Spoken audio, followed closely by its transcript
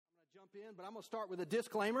jump in, but I'm going to start with a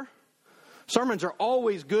disclaimer. Sermons are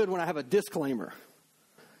always good when I have a disclaimer,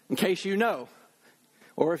 in case you know.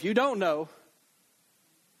 Or if you don't know,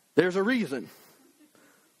 there's a reason.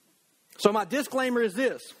 So my disclaimer is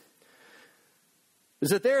this, is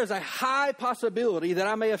that there is a high possibility that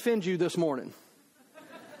I may offend you this morning.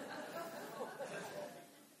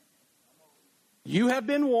 You have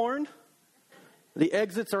been warned. The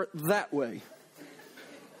exits are that way.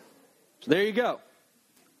 So there you go.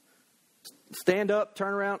 Stand up,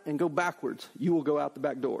 turn around, and go backwards. You will go out the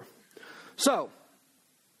back door. So,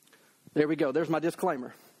 there we go. There's my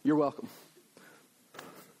disclaimer. You're welcome.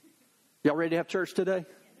 Y'all ready to have church today?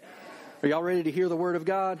 Are y'all ready to hear the word of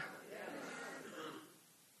God?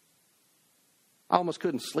 I almost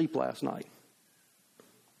couldn't sleep last night.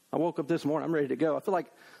 I woke up this morning. I'm ready to go. I feel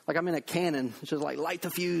like I'm in a cannon. It's just like, light the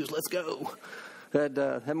fuse. Let's go.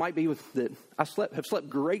 That might be that I have slept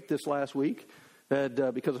great this last week.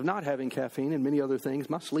 Because of not having caffeine and many other things,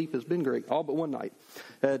 my sleep has been great, all but one night.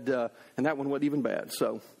 And that one wasn't even bad.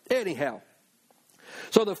 So anyhow,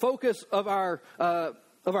 so the focus of our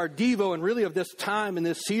Devo and really of this time in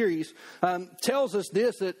this series tells us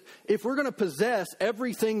this, that if we're going to possess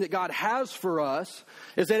everything that God has for us,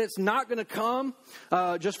 is that it's not going to come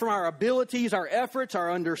just from our abilities, our efforts,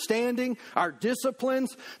 our understanding, our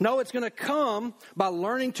disciplines. No, it's going to come by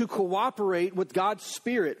learning to cooperate with God's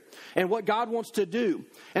Spirit and what God wants to do.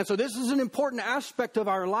 And so this is an important aspect of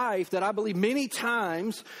our life that I believe many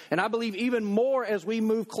times, and I believe even more as we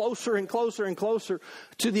move closer and closer and closer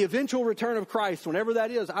to the eventual return of Christ, whenever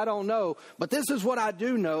that is, I don't know. But this is what I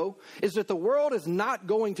do know, is that the world is not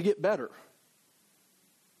going to get better.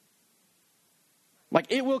 Like,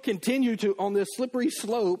 it will continue to on this slippery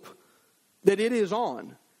slope that it is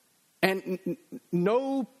on. And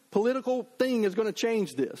no political thing is going to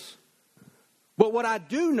change this. But what I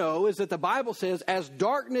do know is that the Bible says as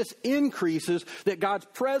darkness increases, that God's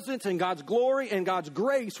presence and God's glory and God's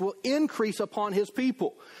grace will increase upon his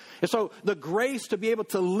people. And so the grace to be able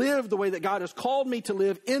to live the way that God has called me to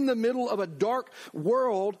live in the middle of a dark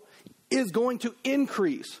world is going to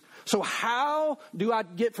increase. So how do I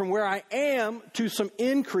get from where I am to some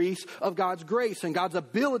increase of God's grace and God's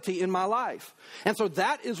ability in my life? And so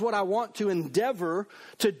that is what I want to endeavor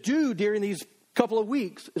to do during these couple of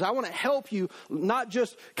weeks, is I want to help you not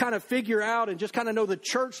just kind of figure out and just kind of know the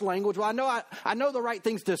church language. Well, I know the right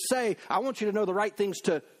things to say. I want you to know the right things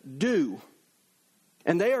to do.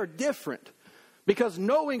 And they are different, because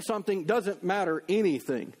knowing something doesn't matter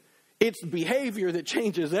anything. It's behavior that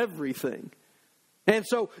changes everything. And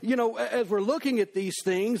so, as we're looking at these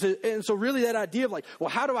things, and so really that idea of like, well,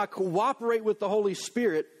 how do I cooperate with the Holy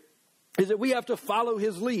Spirit, is that we have to follow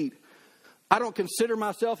his lead. I don't consider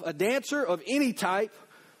myself a dancer of any type.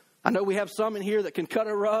 I know we have some in here that can cut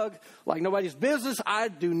a rug like nobody's business. I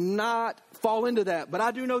do not fall into that. But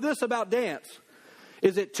I do know this about dance,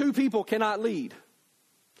 is that two people cannot lead.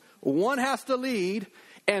 One has to lead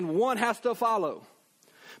and one has to follow.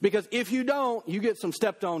 Because if you don't, you get some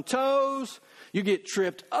stepped on toes, you get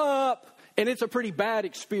tripped up, and it's a pretty bad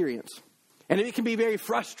experience. And it can be very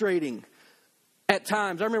frustrating at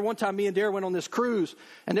times. I remember one time me and Dara went on this cruise,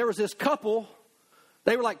 and there was this couple.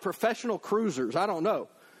 They were like professional cruisers. I don't know.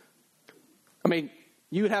 I mean,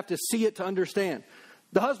 you would have to see it to understand.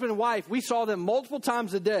 The husband and wife, we saw them multiple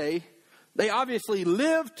times a day. They obviously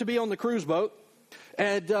lived to be on the cruise boat.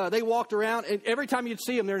 And they walked around, and every time you'd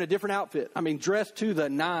see them, they're in a different outfit. I mean, dressed to the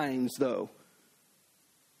nines, though.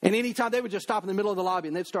 And anytime they would just stop in the middle of the lobby,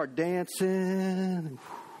 and they'd start dancing.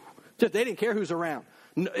 Just, they didn't care who's around.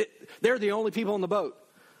 They're the only people on the boat.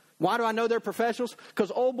 Why do I know they're professionals? Because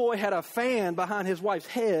old boy had a fan behind his wife's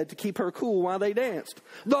head to keep her cool while they danced.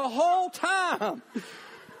 The whole time.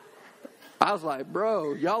 I was like,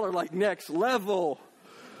 bro, y'all are like next level.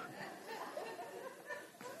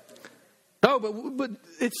 No, but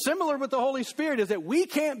it's similar with the Holy Spirit, is that we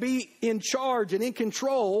can't be in charge and in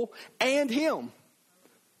control and him.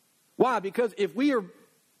 Why? Because if we are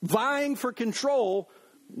vying for control,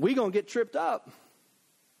 we're going to get tripped up.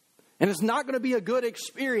 And it's not going to be a good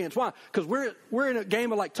experience. Why? Because we're in a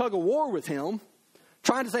game of like tug of war with him,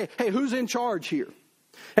 trying to say, hey, who's in charge here?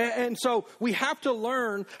 And so we have to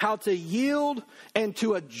learn how to yield and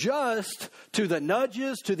to adjust to the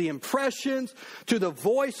nudges, to the impressions, to the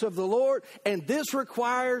voice of the Lord. And this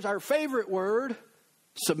requires our favorite word,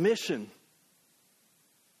 submission.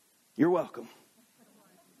 You're welcome.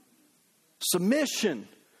 Submission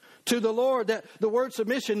to the Lord. That the word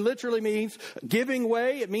submission literally means giving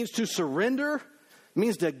way. It means to surrender. It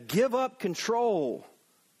means to give up control.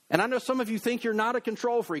 And I know some of you think you're not a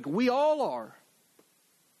control freak. We all are.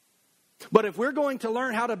 But if we're going to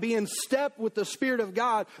learn how to be in step with the Spirit of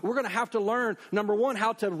God, we're going to have to learn, number one,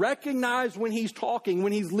 how to recognize when He's talking,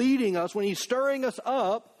 when He's leading us, when He's stirring us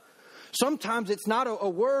up. Sometimes it's not a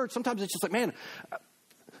word. Sometimes it's just like, man,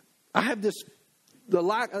 I have this,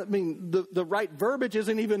 the right verbiage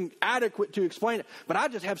isn't even adequate to explain it. But I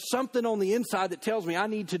just have something on the inside that tells me I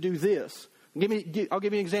need to do this. I'll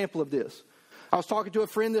give you an example of this. I was talking to a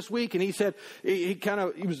friend this week, and he said, he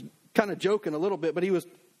was kind of joking a little bit, but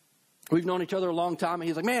we've known each other a long time, and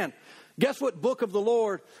he's like, man, guess what book of the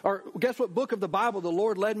Bible the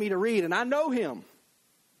Lord led me to read? And I know him.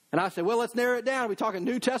 And I said, well, let's narrow it down. Are we talking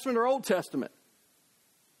New Testament or Old Testament?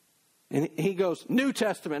 And he goes, New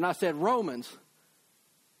Testament. And I said, Romans.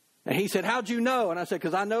 And he said, how'd you know? And I said,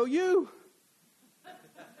 because I know you.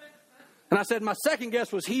 And I said, my second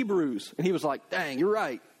guess was Hebrews. And he was like, dang, you're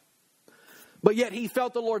right. But yet he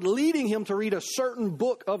felt the Lord leading him to read a certain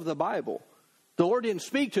book of the Bible. The Lord didn't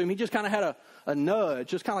speak to him. He just kind of had a nudge,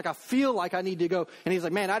 just kind of like, I feel like I need to go. And he's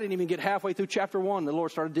like, man, I didn't even get halfway through chapter 1. The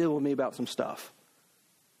Lord started dealing with me about some stuff.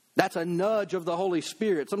 That's a nudge of the Holy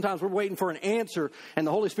Spirit. Sometimes we're waiting for an answer, and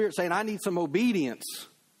the Holy Spirit saying, I need some obedience.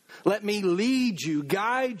 Let me lead you,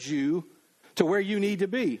 guide you to where you need to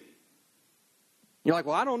be. You're like,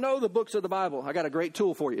 well, I don't know the books of the Bible. I got a great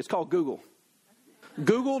tool for you. It's called Google.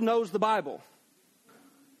 Google knows the Bible.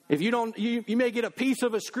 If you don't, you may get a piece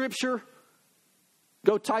of a scripture.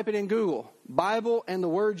 Go type it in Google, Bible and the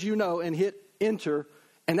words you know, and hit enter,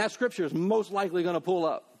 and that scripture is most likely going to pull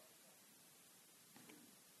up.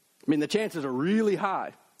 I mean, the chances are really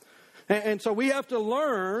high. And so we have to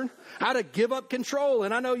learn how to give up control.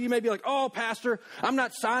 And I know you may be like, oh, Pastor, I'm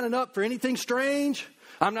not signing up for anything strange.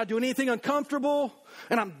 I'm not doing anything uncomfortable.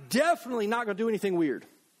 And I'm definitely not going to do anything weird.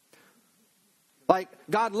 Like,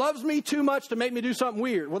 God loves me too much to make me do something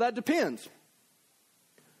weird. Well, that depends.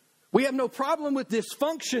 We have no problem with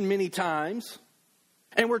dysfunction many times.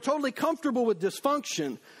 And we're totally comfortable with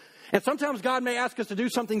dysfunction. And sometimes God may ask us to do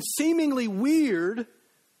something seemingly weird,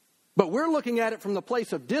 but we're looking at it from the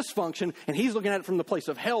place of dysfunction, and He's looking at it from the place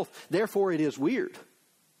of health. Therefore, it is weird.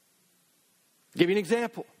 I'll give you an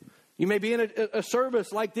example. You may be in a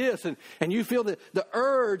service like this, and you feel the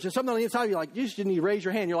urge and something on the inside of you, like, you just need to raise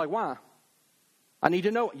your hand. You're like, why? I need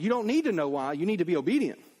to know. You don't need to know why. You need to be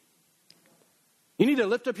obedient. You need to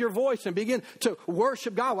lift up your voice and begin to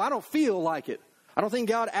worship God. Well, I don't feel like it. I don't think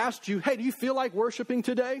God asked you, hey, do you feel like worshiping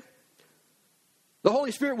today? The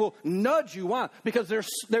Holy Spirit will nudge you. Why? Because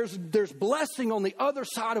there's blessing on the other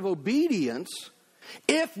side of obedience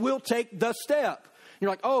if we'll take the step.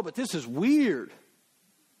 You're like, oh, but this is weird.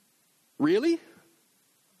 Really?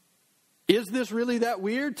 Is this really that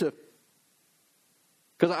weird?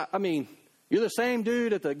 Because, I mean, you're the same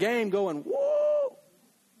dude at the game going, whoa.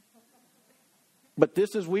 But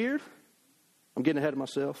this is weird? I'm getting ahead of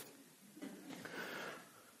myself.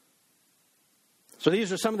 So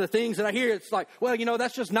these are some of the things that I hear. It's like, well,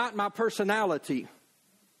 that's just not my personality.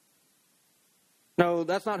 No,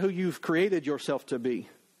 that's not who you've created yourself to be.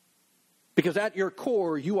 Because at your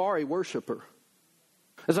core, you are a worshiper.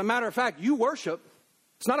 As a matter of fact, you worship.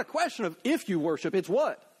 It's not a question of if you worship, it's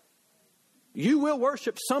what? You will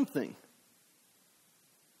worship something.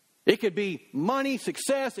 It could be money,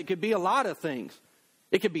 success. It could be a lot of things.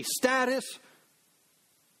 It could be status.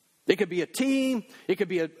 It could be a team. It could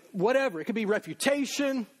be a whatever. It could be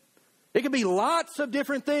reputation. It could be lots of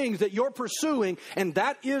different things that you're pursuing, and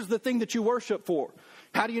that is the thing that you worship for.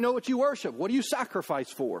 How do you know what you worship? What do you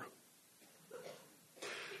sacrifice for?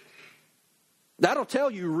 That'll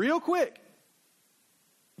tell you real quick.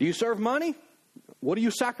 Do you serve money? What do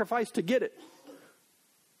you sacrifice to get it?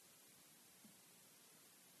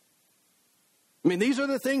 I mean, these are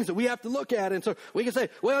the things that we have to look at. And so we can say,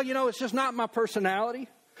 well, it's just not my personality.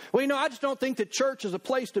 Well, I just don't think that church is a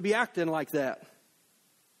place to be acting like that.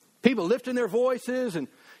 People lifting their voices and,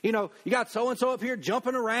 you got so-and-so up here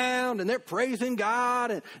jumping around and they're praising God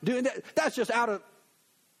and doing that. That's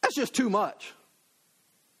just too much.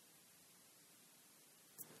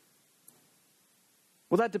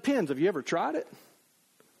 Well, that depends. Have you ever tried it?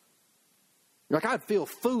 You're like, I'd feel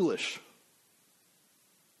foolish.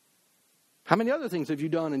 How many other things have you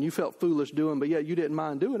done and you felt foolish doing, but yet you didn't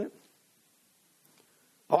mind doing it?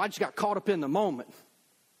 Oh, I just got caught up in the moment.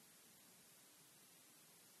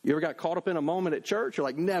 You ever got caught up in a moment at church? You're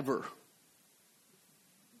like, never.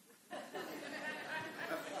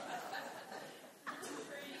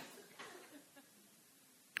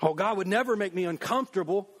 Oh, God would never make me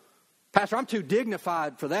uncomfortable. Pastor, I'm too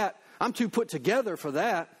dignified for that. I'm too put together for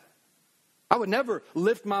that. I would never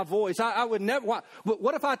lift my voice. I would never.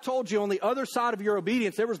 What if I told you on the other side of your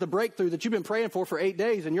obedience, there was the breakthrough that you've been praying for 8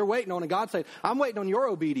 days and you're waiting on, and God said, I'm waiting on your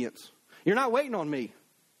obedience. You're not waiting on me.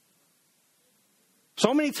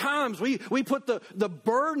 So many times we put the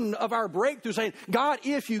burden of our breakthrough saying, God,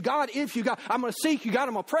 if you, God, I'm going to seek you, God,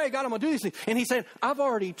 I'm going to pray, God, I'm going to do these things. And he's saying, I've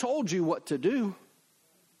already told you what to do.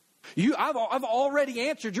 I've already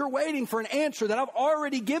answered. You're waiting for an answer that I've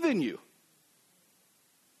already given you.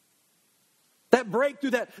 That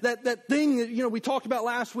breakthrough, that thing that we talked about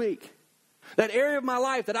last week. That area of my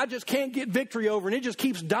life that I just can't get victory over, and it just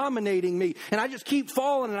keeps dominating me, and I just keep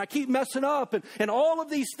falling, and I keep messing up, and all of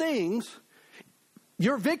these things,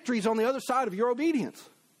 your victory's on the other side of your obedience.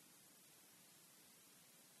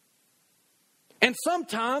 And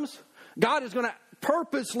sometimes God is going to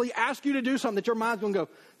purposely ask you to do something that your mind's going to go,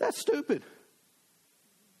 that's stupid.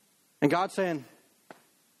 And God's saying,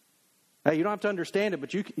 hey, you don't have to understand it,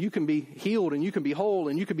 but you can be healed, and you can be whole,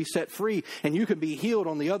 and you can be set free, and you can be healed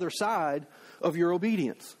on the other side of your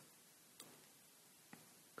obedience.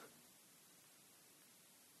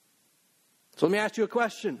 So let me ask you a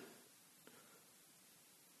question.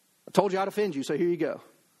 I told you I'd offend you, so here you go.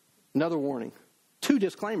 Another warning. 2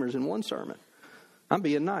 disclaimers in one sermon. I'm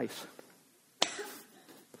being nice.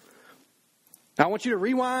 Now I want you to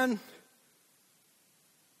rewind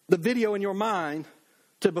the video in your mind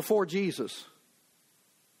to before Jesus.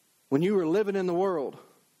 When you were living in the world.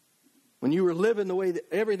 When you were living the way that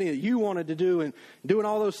everything that you wanted to do and doing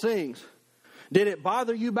all those things. Did it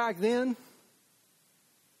bother you back then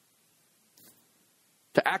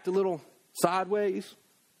to act a little sideways?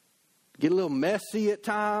 Get a little messy at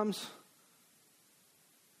times?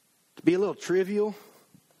 To be a little trivial?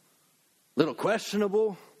 A little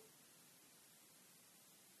questionable?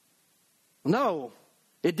 No,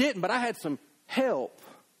 it didn't, but I had some help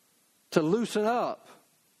to loosen up.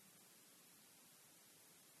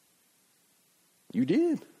 You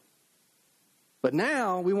did. But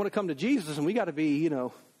now we want to come to Jesus and we got to be,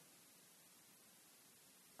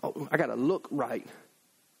 I got to look right.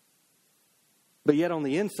 But yet on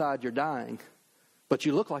the inside you're dying. But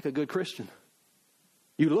you look like a good Christian.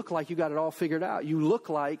 You look like you got it all figured out. You look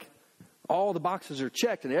like all the boxes are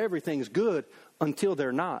checked and everything's good until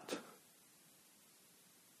they're not.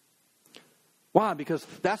 Why? Because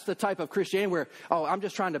that's the type of Christianity where, I'm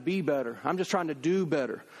just trying to be better. I'm just trying to do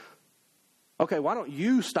better. Okay, why don't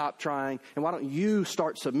you stop trying and why don't you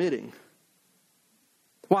start submitting?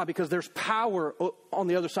 Why? Because there's power on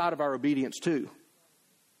the other side of our obedience too.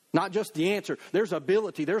 Not just the answer. There's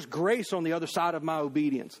ability. There's grace on the other side of my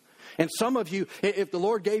obedience. And some of you, if the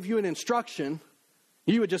Lord gave you an instruction,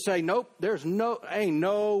 you would just say, nope, ain't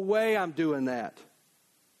no way I'm doing that.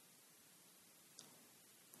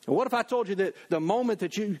 And what if I told you that the moment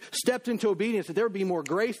that you stepped into obedience, that there would be more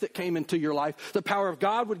grace that came into your life, the power of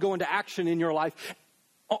God would go into action in your life,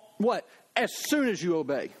 what? As soon as you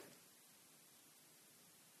obey.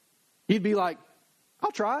 You'd be like,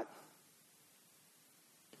 I'll try it.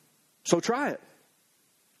 So try it.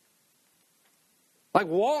 Like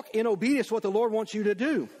walk in obedience to what the Lord wants you to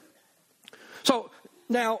do. So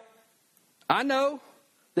now, I know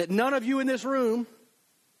that none of you in this room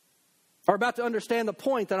are about to understand the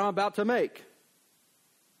point that I'm about to make.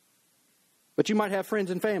 But you might have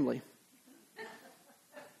friends and family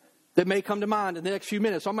that may come to mind in the next few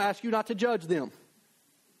minutes. So I'm going to ask you not to judge them.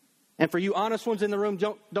 And for you honest ones in the room,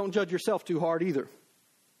 don't judge yourself too hard either.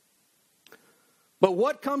 But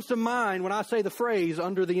what comes to mind when I say the phrase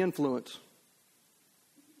under the influence?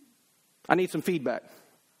 I need some feedback.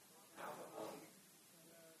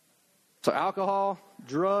 So alcohol,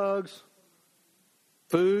 drugs,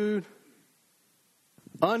 food.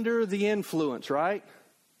 Under the influence, right?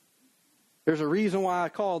 There's a reason why I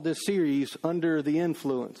called this series Under the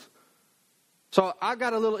Influence. So I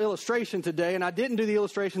got a little illustration today, and I didn't do the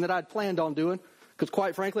illustration that I'd planned on doing, because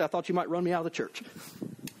quite frankly, I thought you might run me out of the church.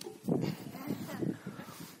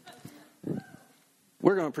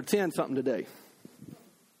 We're going to pretend something today.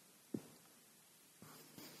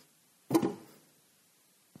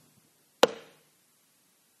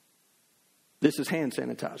 This is hand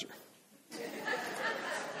sanitizer.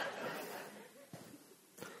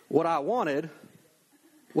 What I wanted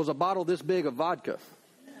was a bottle this big of vodka.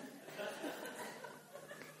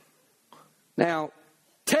 Now,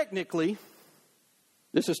 technically,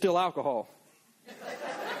 this is still alcohol.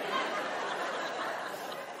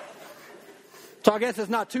 So I guess it's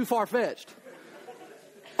not too far-fetched.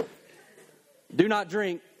 Do not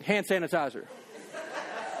drink hand sanitizer.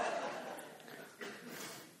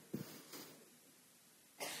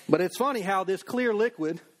 But it's funny how this clear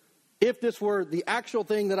liquid, if this were the actual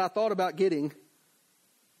thing that I thought about getting,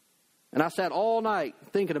 and I sat all night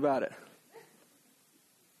thinking about it,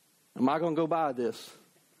 am I going to go buy this?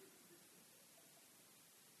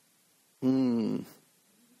 'Cause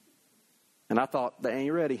And I thought, they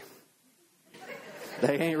ain't ready.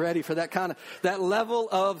 They ain't ready for that level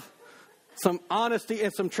of some honesty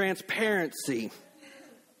and some transparency.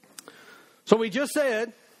 So we just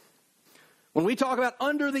said, when we talk about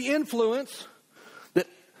under the influence, that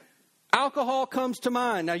alcohol comes to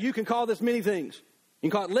mind. Now, you can call this many things. You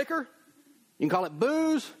can call it liquor. You can call it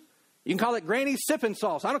booze. You can call it granny sipping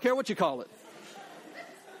sauce. I don't care what you call it.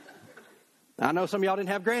 I know some of y'all didn't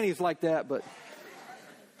have grannies like that, but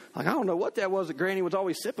I don't know what that was that granny was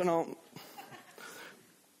always sipping on.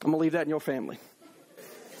 I'm going to leave that in your family.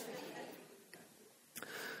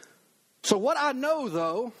 So what I know,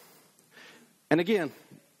 though, and again,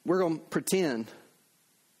 we're going to pretend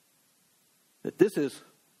that this is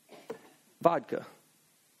vodka.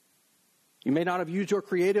 You may not have used your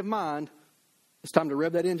creative mind. It's time to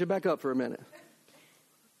rev that engine back up for a minute.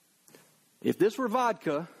 If this were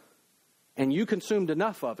vodka and you consumed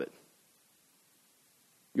enough of it,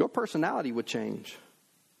 your personality would change.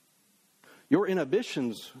 Your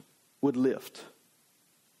inhibitions would lift.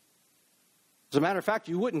 As a matter of fact,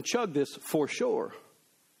 you wouldn't chug this for sure,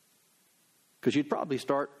 because you'd probably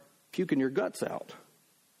start puking your guts out.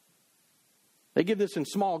 They give this in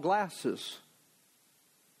small glasses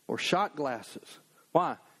or shot glasses.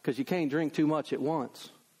 Why? Because you can't drink too much at once.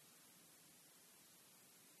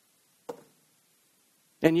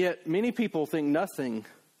 And yet, many people think nothing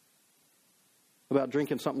about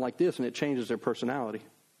drinking something like this, and it changes their personality.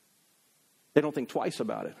 They don't think twice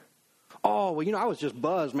about it. Oh, well, I was just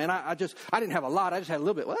buzzed, man. I didn't have a lot. I just had a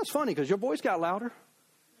little bit. Well, that's funny because your voice got louder.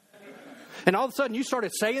 And all of a sudden you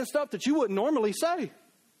started saying stuff that you wouldn't normally say.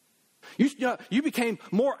 You became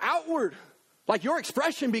more outward. Like your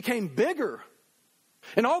expression became bigger.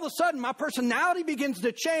 And all of a sudden my personality begins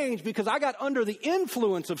to change because I got under the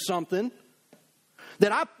influence of something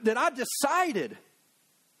that I decided.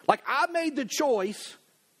 Like I made the choice,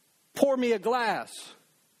 pour me a glass.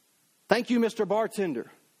 Thank you, Mr.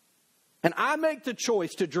 Bartender. And I make the choice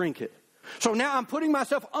to drink it. So now I'm putting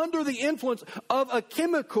myself under the influence of a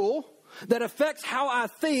chemical that affects how I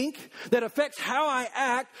think, that affects how I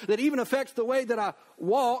act, that even affects the way that I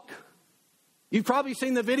walk. You've probably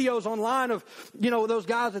seen the videos online of, those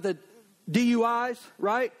guys at the DUIs,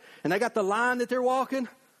 right? And they got the line that they're walking.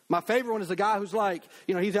 My favorite one is the guy who's like,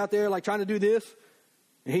 he's out there like trying to do this.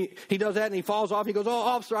 And he does that and he falls off. He goes, "Oh,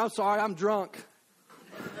 officer, I'm sorry, I'm drunk."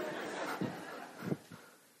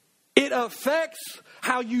 It affects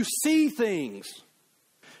how you see things.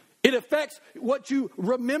 It affects what you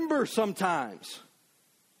remember sometimes.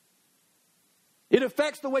 It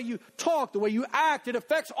affects the way you talk, the way you act. It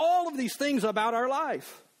affects all of these things about our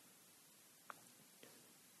life.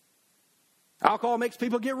 Alcohol makes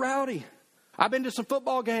people get rowdy. I've been to some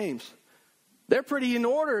football games. They're pretty in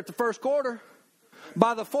order at the first quarter.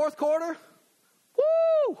 By the fourth quarter,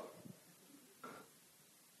 woo!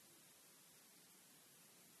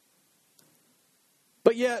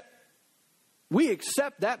 But yet, we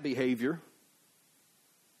accept that behavior.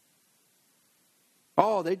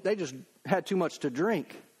 Oh, they just had too much to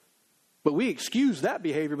drink. But we excuse that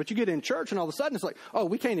behavior. But you get in church and all of a sudden it's like, oh,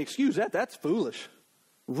 we can't excuse that. That's foolish.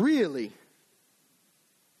 Really?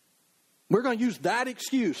 We're going to use that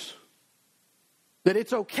excuse. That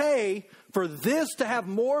it's okay for this to have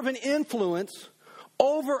more of an influence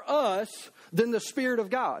over us than the Spirit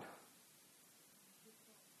of God.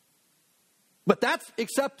 But that's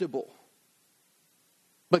acceptable.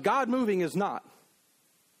 But God moving is not.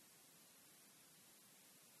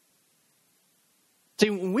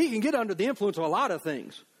 See, we can get under the influence of a lot of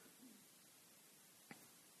things.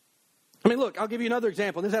 I mean, look, I'll give you another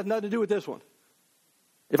example. This has nothing to do with this one.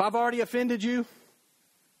 If I've already offended you,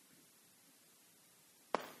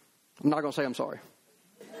 I'm not going to say I'm sorry.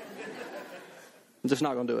 I'm just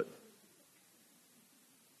not going to do it.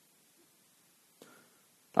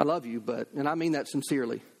 I love you, and I mean that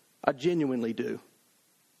sincerely. I genuinely do.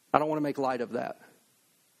 I don't want to make light of that.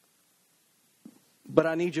 But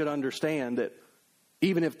I need you to understand that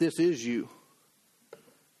even if this is you,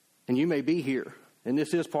 and you may be here, and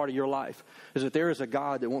this is part of your life, is that there is a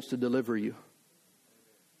God that wants to deliver you.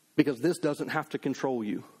 Because this doesn't have to control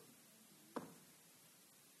you.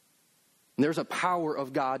 And there's a power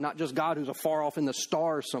of God, not just God who's afar off in the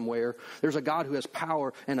stars somewhere. There's a God who has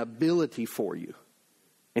power and ability for you.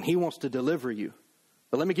 And He wants to deliver you.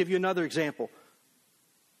 But let me give you another example.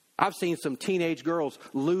 I've seen some teenage girls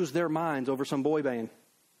lose their minds over some boy band.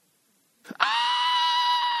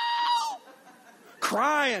 Ow!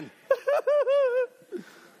 Crying.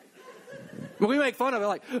 We make fun of it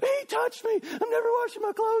like, he touched me. I'm never washing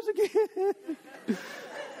my clothes again.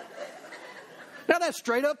 Now that's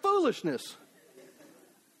straight up foolishness.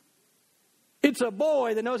 It's a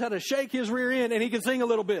boy that knows how to shake his rear end and he can sing a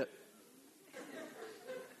little bit.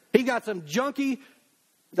 He got some junky,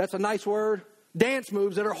 that's a nice word, dance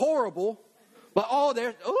moves that are horrible. But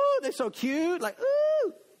they're so cute. Like,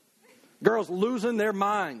 ooh. Girls losing their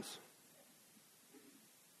minds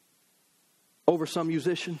over some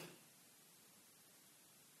musician.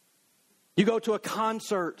 You go to a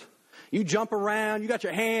concert. You jump around. You got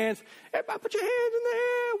your hands. Everybody put your hands in the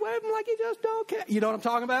air. Wave them like you just don't care. You know what I'm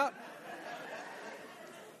talking about?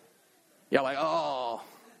 You're like, oh.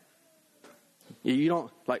 You don't,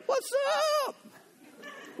 like, what's up?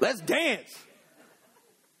 Let's dance.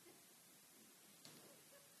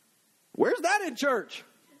 Where's that in church?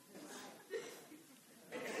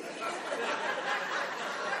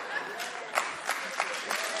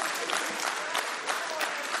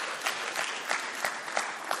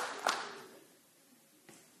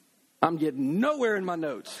 I'm getting nowhere in my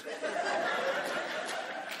notes.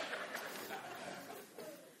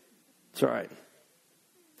 It's all right.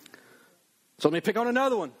 So let me pick on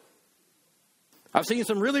another one. I've seen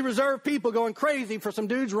some really reserved people going crazy for some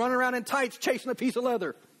dudes running around in tights chasing a piece of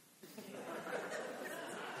leather.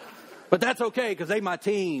 But that's okay because they my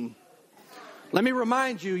team. Let me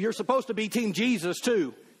remind you, you're supposed to be Team Jesus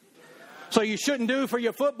too. So you shouldn't do for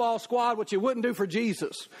your football squad what you wouldn't do for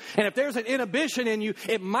Jesus. And if there's an inhibition in you,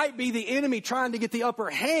 it might be the enemy trying to get the upper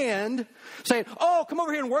hand, saying, oh, come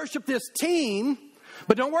over here and worship this team,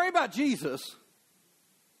 but don't worry about Jesus.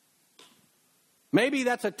 Maybe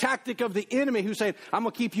that's a tactic of the enemy who's saying, I'm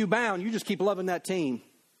going to keep you bound. You just keep loving that team.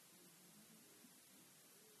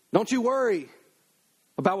 Don't you worry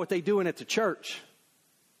about what they're doing at the church.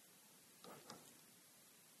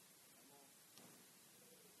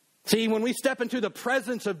 See, when we step into the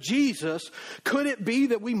presence of Jesus, could it be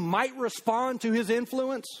that we might respond to his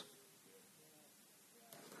influence?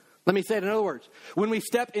 Let me say it in other words. When we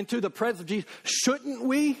step into the presence of Jesus, shouldn't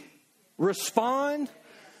we respond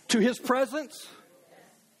to his presence?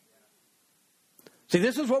 See,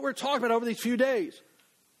 this is what we're talking about over these few days.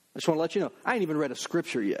 I just want to let you know, I ain't even read a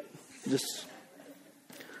scripture yet.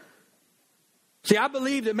 See, I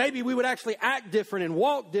believe that maybe we would actually act different and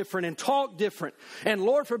walk different and talk different. And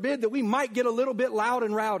Lord forbid that we might get a little bit loud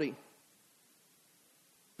and rowdy.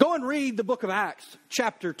 Go and read the book of Acts,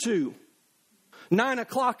 chapter 2. 9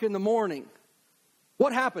 o'clock in the morning.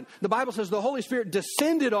 What happened? The Bible says the Holy Spirit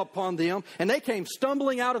descended upon them and they came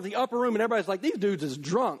stumbling out of the upper room and everybody's like, these dudes is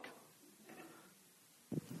drunk.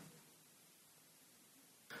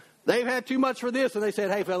 They've had too much for this. And they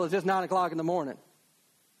said, hey fellas, it's 9 o'clock in the morning.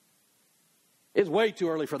 It's way too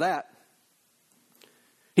early for that.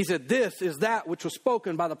 He said, this is that which was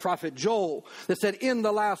spoken by the prophet Joel that said, in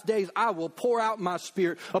the last days, I will pour out my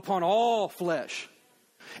spirit upon all flesh.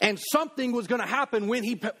 And something was going to happen when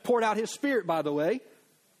he poured out his spirit, by the way.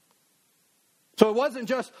 So it wasn't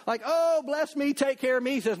just like, oh, bless me, take care of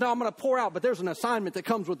me. He says, no, I'm going to pour out. But there's an assignment that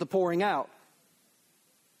comes with the pouring out.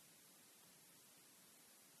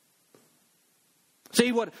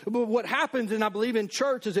 See, what happens, and I believe in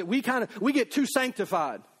church, is that we get too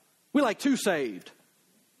sanctified. We like too saved.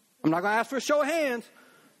 I'm not going to ask for a show of hands,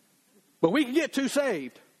 but we can get too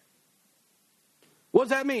saved. What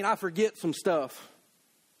does that mean? I forget some stuff.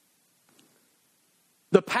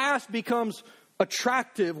 The past becomes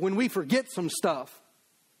attractive when we forget some stuff.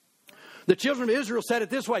 The children of Israel said it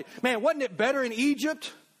this way, man, wasn't it better in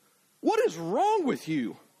Egypt? What is wrong with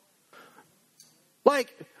you?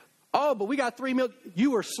 Like, oh, but we got 3 million.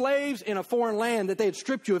 You were slaves in a foreign land that they had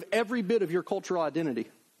stripped you of every bit of your cultural identity.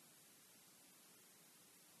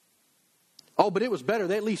 Oh, but it was better.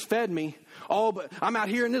 They at least fed me. Oh, but I'm out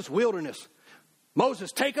here in this wilderness.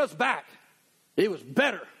 Moses, take us back. It was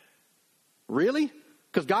better. Really?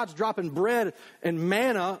 Because God's dropping bread and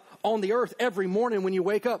manna on the earth every morning when you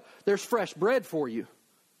wake up. There's fresh bread for you.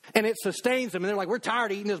 And it sustains them. And they're like, we're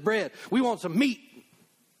tired of eating this bread. We want some meat.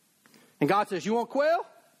 And God says, you want quail?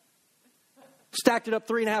 Stacked it up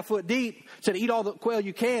 3.5 foot deep. Said, eat all the quail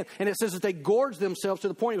you can. And it says that they gorged themselves to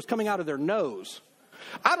the point it was coming out of their nose.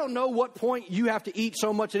 I don't know what point you have to eat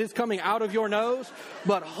so much that it's coming out of your nose.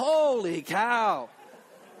 But holy cow.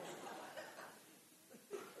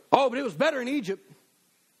 Oh, but it was better in Egypt.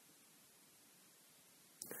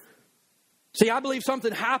 See, I believe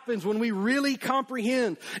something happens when we really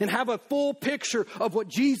comprehend and have a full picture of what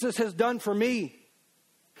Jesus has done for me.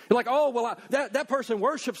 You're like, oh, well, that person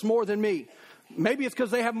worships more than me. Maybe it's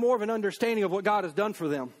because they have more of an understanding of what God has done for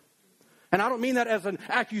them. And I don't mean that as an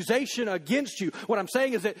accusation against you. What I'm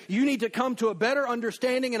saying is that you need to come to a better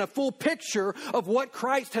understanding and a full picture of what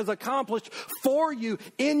Christ has accomplished for you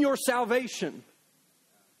in your salvation.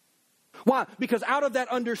 Why? Because out of that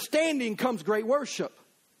understanding comes great worship.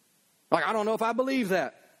 Like, I don't know if I believe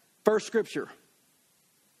that. First scripture.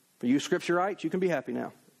 For you scripturites, you can be happy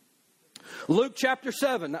now. Luke chapter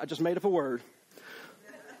 7. I just made up a word.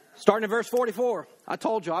 Starting in verse 44. I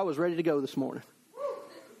told you I was ready to go this morning.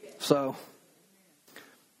 So,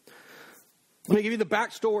 let me give you the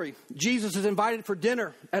backstory. Jesus is invited for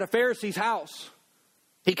dinner at a Pharisee's house.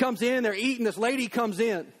 He comes in, they're eating, this lady comes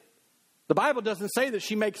in. The Bible doesn't say that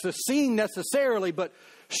she makes a scene necessarily, but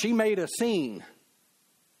she made a scene.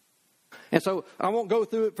 And so I won't go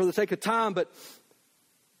through it for the sake of time, but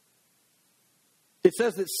it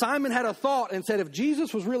says that Simon had a thought and said if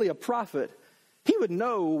Jesus was really a prophet, he would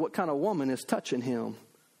know what kind of woman is touching him.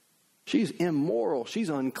 She's immoral. She's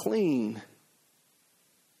unclean.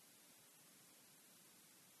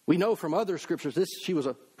 We know from other scriptures she was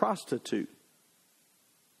a prostitute.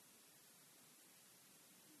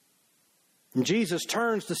 And Jesus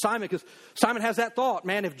turns to Simon because Simon has that thought,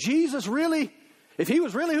 man, if he was really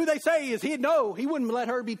who they say he is, he'd know. He wouldn't let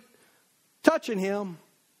her be touching him.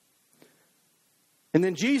 And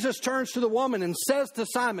then Jesus turns to the woman and says to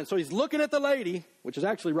Simon, so he's looking at the lady, which is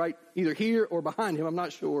actually right either here or behind him, I'm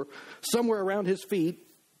not sure, somewhere around his feet.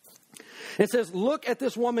 It says, look at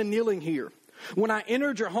this woman kneeling here. When I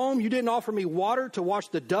entered your home, you didn't offer me water to wash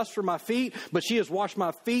the dust from my feet, but she has washed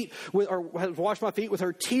my feet with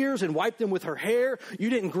her tears and wiped them with her hair.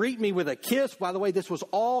 You didn't greet me with a kiss. By the way, this was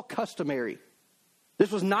all customary.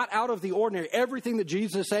 This was not out of the ordinary. Everything that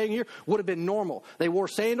Jesus is saying here would have been normal. They wore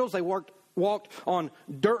sandals. They walked on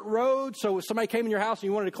dirt roads. So if somebody came in your house and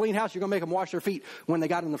you wanted a clean house, you're going to make them wash their feet when they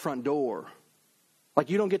got in the front door.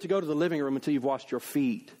 Like you don't get to go to the living room until you've washed your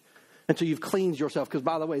feet. Until you've cleansed yourself. Because,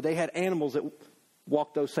 by the way, they had animals that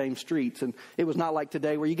walked those same streets. And it was not like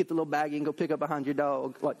today where you get the little baggie and go pick up behind your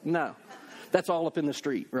dog. Like, no. That's all up in the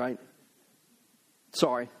street, right?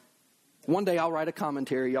 Sorry. One day I'll write a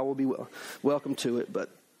commentary. Y'all will be welcome to it. But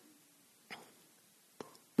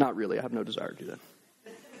not really. I have no desire to do that.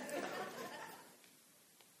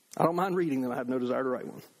 I don't mind reading them. I have no desire to write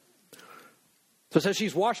one. So it says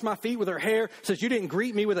she's washed my feet with her hair. It says you didn't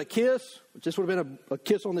greet me with a kiss, which this would have been a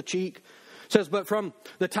kiss on the cheek. It says, but from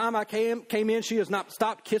the time I came in, she has not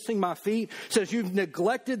stopped kissing my feet. It says you've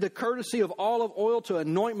neglected the courtesy of olive oil to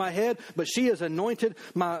anoint my head, but she has anointed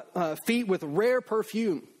my feet with rare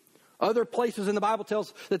perfume. Other places in the Bible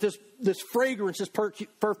tells that this fragrance, this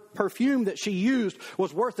perfume that she used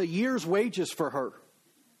was worth a year's wages for her.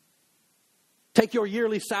 Take your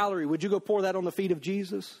yearly salary. Would you go pour that on the feet of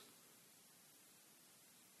Jesus?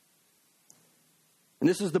 And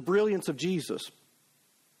this is the brilliance of Jesus.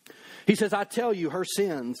 He says, I tell you her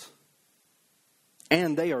sins,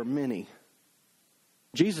 and they are many.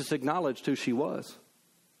 Jesus acknowledged who she was.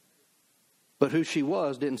 But who she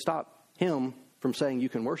was didn't stop him from saying, you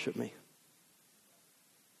can worship me.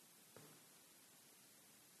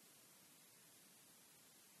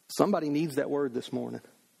 Somebody needs that word this morning.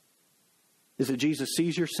 Is that Jesus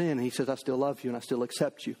sees your sin and he says, I still love you and I still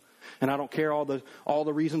accept you. And I don't care all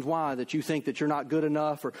the reasons why that you think that you're not good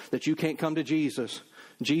enough or that you can't come to Jesus.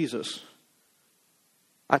 Jesus,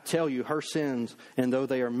 I tell you, her sins, and though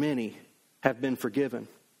they are many, have been forgiven.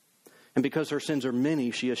 And because her sins are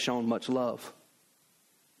many, she has shown much love.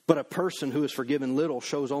 But a person who is forgiven little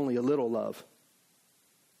shows only a little love.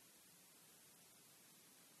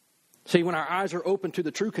 See, when our eyes are open to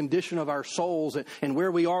the true condition of our souls and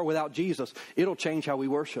where we are without Jesus, it'll change how we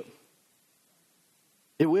worship.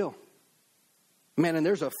 It will. Man, and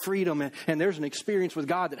there's a freedom and there's an experience with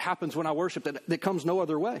God that happens when I worship that comes no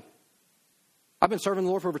other way. I've been serving the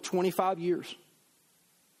Lord for over 25 years.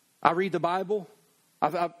 I read the Bible.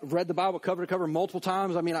 I've read the Bible cover to cover multiple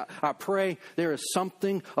times. I mean, I pray. There is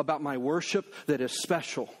something about my worship that is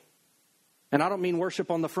special. And I don't mean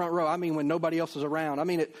worship on the front row. I mean when nobody else is around. I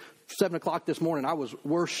mean at 7 o'clock this morning, I was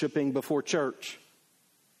worshiping before church.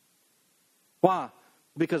 Why?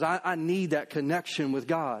 Because I need that connection with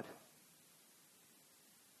God.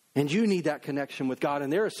 And you need that connection with God.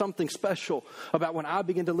 And there is something special about when I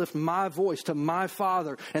begin to lift my voice to my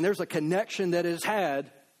Father. And there's a connection that is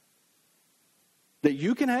had that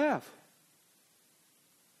you can have.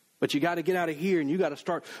 But you got to get out of here and you got to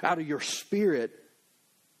start out of your spirit.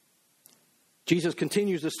 Jesus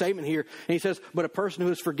continues the statement here. And he says, but a person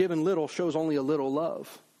who is forgiven little shows only a little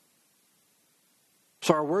love.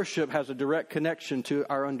 So our worship has a direct connection to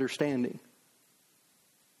our understanding.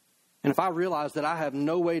 And if I realize that I have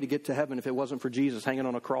no way to get to heaven if it wasn't for Jesus hanging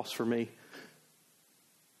on a cross for me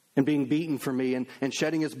and being beaten for me and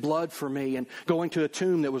shedding his blood for me and going to a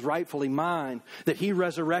tomb that was rightfully mine, that he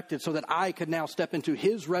resurrected so that I could now step into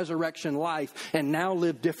his resurrection life and now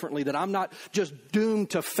live differently, that I'm not just doomed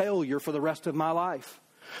to failure for the rest of my life.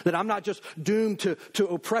 That I'm not just doomed to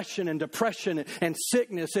oppression and depression and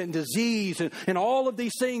sickness and disease and all of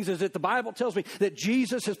these things. Is that the Bible tells me that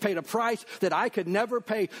Jesus has paid a price that I could never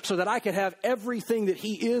pay so that I could have everything that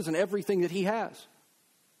He is and everything that He has.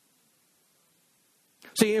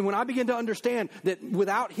 See, and when I begin to understand that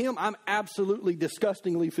without Him, I'm absolutely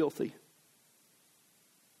disgustingly filthy.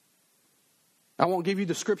 I won't give you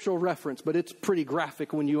the scriptural reference, but it's pretty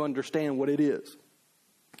graphic when you understand what it is.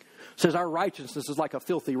 It says our righteousness is like a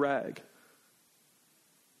filthy rag.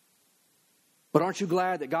 But aren't you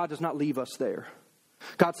glad that God does not leave us there?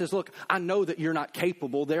 God says, look, I know that you're not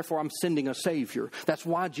capable, therefore I'm sending a Savior. That's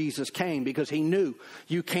why Jesus came, because He knew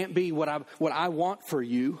you can't be what I want for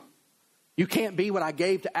you. You can't be what I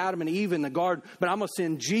gave to Adam and Eve in the garden, but I'm going to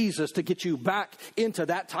send Jesus to get you back into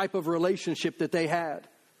that type of relationship that they had.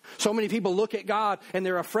 So many people look at God and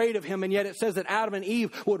they're afraid of Him, and yet it says that Adam and Eve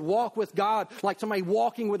would walk with God like somebody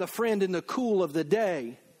walking with a friend in the cool of the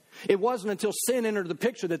day. It wasn't until sin entered the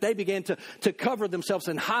picture that they began to cover themselves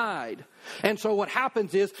and hide. And so what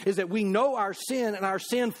happens is that we know our sin, and our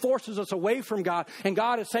sin forces us away from God. And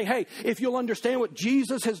God is saying, hey, if you'll understand what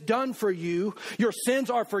Jesus has done for you, your sins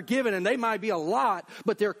are forgiven. And they might be a lot,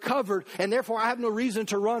 but they're covered. And therefore I have no reason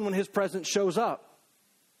to run when His presence shows up.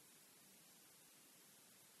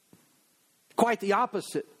 Quite the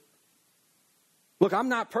opposite. Look, I'm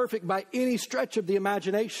not perfect by any stretch of the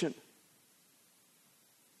imagination.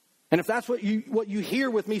 And if that's what you hear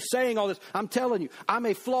with me saying all this, I'm telling you, I'm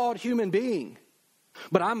a flawed human being.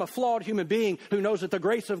 But I'm a flawed human being who knows that the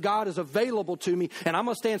grace of God is available to me. And I'm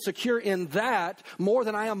going to stand secure in that more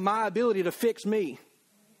than I am my ability to fix me.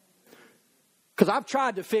 Because I've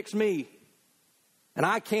tried to fix me, and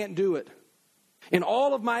I can't do it. In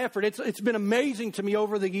all of my effort, it's been amazing to me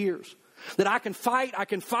over the years that I can fight.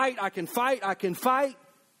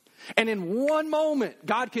 And in one moment,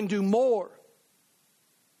 God can do more.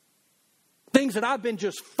 Things that I've been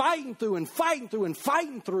just fighting through and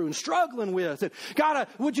struggling with. And God,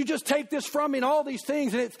 would you just take this from me and all these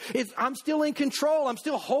things? And I'm still in control. I'm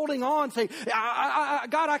still holding on, saying,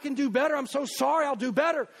 God, I can do better. I'm so sorry. I'll do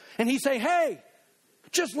better. And He's saying, hey,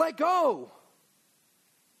 just let go.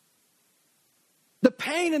 The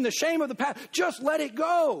pain and the shame of the past, just let it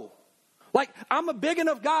go. Like, I'm a big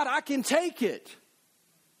enough God, I can take it.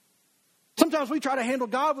 Sometimes we try to handle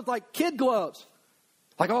God with like kid gloves.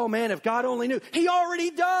 Like, oh man, if God only knew. He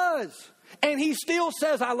already does. And He still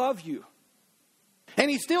says, I love you.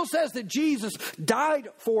 And He still says that Jesus died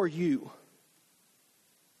for you.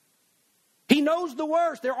 He knows the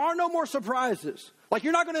worst. There are no more surprises. Like,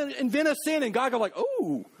 you're not going to invent a sin and God go like,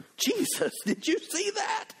 oh, Jesus, did you see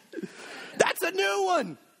that? That's a new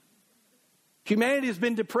one. Humanity has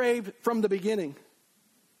been depraved from the beginning.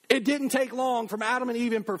 It didn't take long from Adam and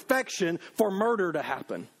Eve in perfection for murder to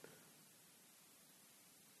happen.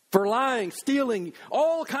 For lying, stealing,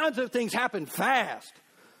 all kinds of things happen fast.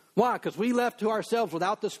 Why? Because we left to ourselves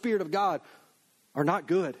without the Spirit of God are not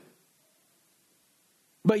good.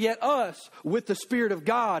 But yet us, with the Spirit of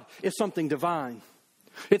God, is something divine.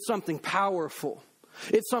 It's something powerful.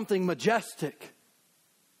 It's something majestic.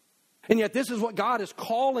 And yet this is what God is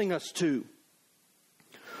calling us to.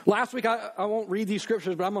 Last week, I won't read these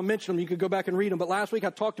scriptures, but I'm going to mention them. You could go back and read them. But last week I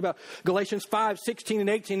talked about Galatians 5, 16 and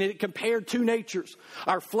 18. And it compared two natures.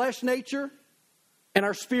 Our flesh nature and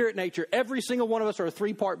our spirit nature. Every single one of us are a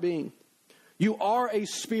three-part being. You are a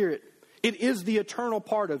spirit. It is the eternal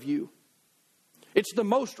part of you. It's the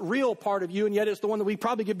most real part of you, and yet it's the one that we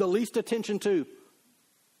probably give the least attention to.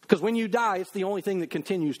 Because when you die, it's the only thing that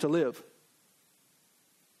continues to live.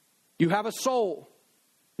 You have a soul.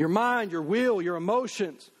 Your mind, your will, your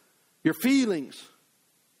emotions, your feelings.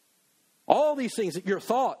 All these things, your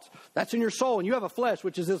thoughts, that's in your soul. And you have a flesh,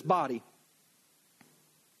 which is this body.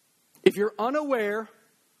 If you're unaware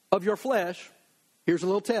of your flesh, here's a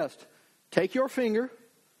little test. Take your finger,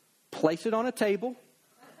 place it on a table,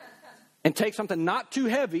 and take something not too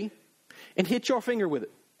heavy and hit your finger with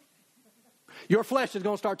it. Your flesh is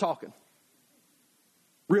going to start talking.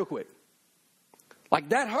 Real quick. Like,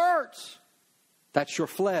 that hurts. That's your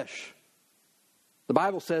flesh. The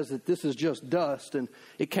Bible says that this is just dust, and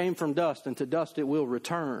it came from dust, and to dust it will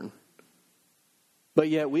return. But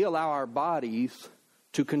yet we allow our bodies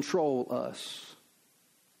to control us.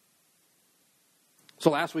 So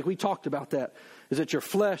last week we talked about that. Is that your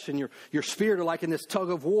flesh and your spirit are like in this tug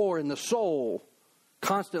of war in the soul,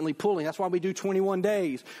 constantly pulling. That's why we do 21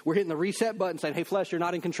 days. We're hitting the reset button saying, hey, flesh, you're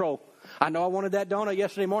not in control. I know I wanted that donut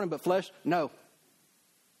yesterday morning, but flesh, no.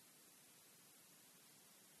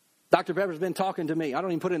 Dr. Pepper's been talking to me. I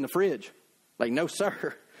don't even put it in the fridge. Like, no, sir.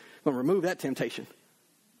 I'm going to remove that temptation.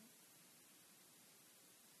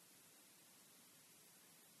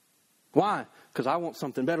 Why? Because I want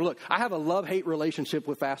something better. Look, I have a love-hate relationship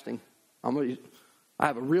with fasting. I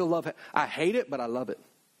have a real love. I hate it, but I love it.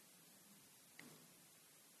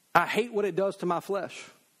 I hate what it does to my flesh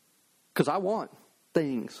because I want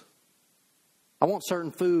things. I want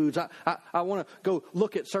certain foods. I want to go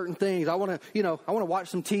look at certain things. I want to watch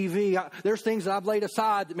some TV. There's things that I've laid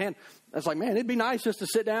aside that, man, it's like, man, it'd be nice just to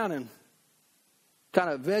sit down and kind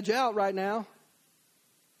of veg out right now.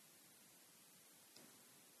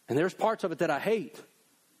 And there's parts of it that I hate.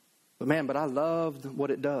 But I love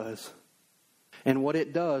what it does. And what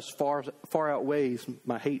it does far outweighs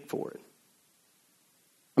my hate for it.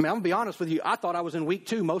 I mean, I'm going to be honest with you. I thought I was in week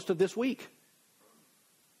 2 most of this week.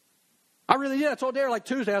 I really did. I told Dare like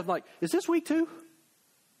Tuesday, I was like, is this week 2?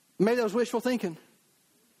 Maybe that was wishful thinking.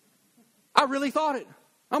 I really thought it.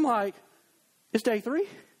 I'm like, it's day 3?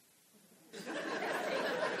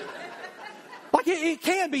 Like, it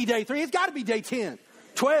can't be day 3. It's got to be day 10,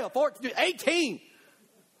 12, 14, 18.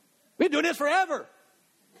 We've been doing this forever.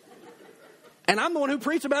 And I'm the one who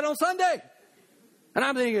preached about it on Sunday. And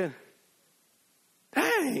I'm thinking,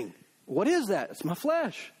 dang, what is that? It's my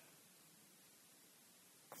flesh.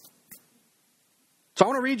 So I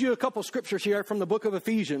want to read you a couple scriptures here from the book of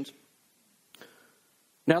Ephesians.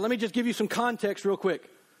 Now, let me just give you some context real quick.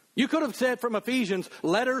 You could have said from Ephesians,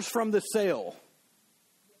 letters from the cell.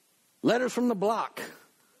 Letters from the block.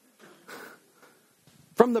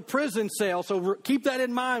 From the prison cell. So keep that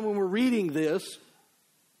in mind when we're reading this.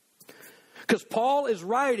 Because Paul is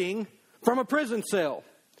writing from a prison cell.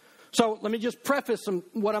 So let me just preface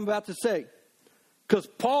what I'm about to say. Because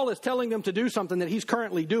Paul is telling them to do something that he's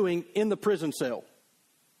currently doing in the prison cell.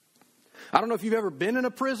 I don't know if you've ever been in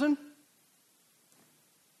a prison.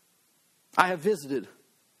 I have visited.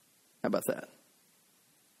 How about that?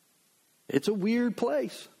 It's a weird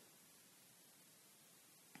place.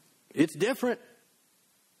 It's different.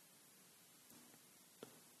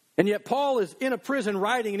 And yet Paul is in a prison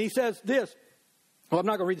writing, and he says this. Well, I'm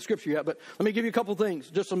not going to read the scripture yet, but let me give you a couple things,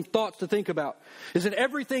 just some thoughts to think about. Is that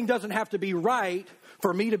everything doesn't have to be right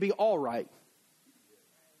for me to be all right.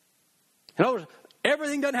 In other words,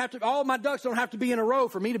 everything doesn't have to, all my ducks don't have to be in a row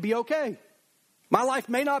for me to be okay. My life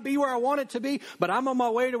may not be where I want it to be, but I'm on my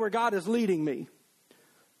way to where God is leading me.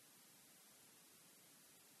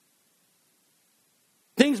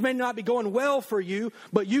 Things may not be going well for you,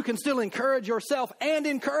 but you can still encourage yourself and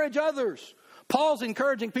encourage others. Paul's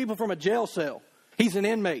encouraging people from a jail cell. He's an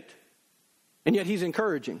inmate, and yet he's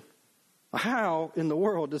encouraging. How in the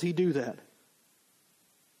world does he do that?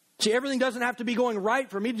 See, everything doesn't have to be going right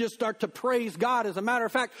for me to just start to praise God. As a matter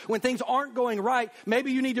of fact, when things aren't going right,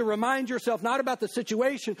 maybe you need to remind yourself not about the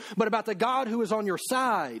situation, but about the God who is on your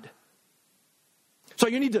side. So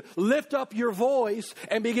you need to lift up your voice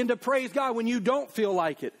and begin to praise God when you don't feel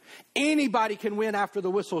like it. Anybody can win after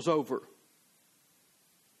the whistle's over.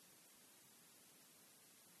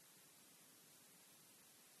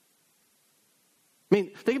 I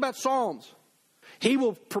mean, think about Psalms. He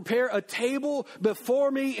will prepare a table before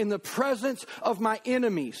me in the presence of my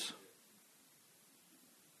enemies.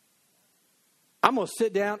 I'm going to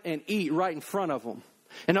sit down and eat right in front of them.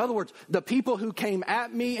 In other words, the people who came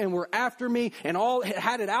at me and were after me and all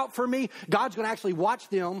had it out for me, God's going to actually watch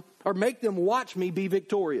them or make them watch me be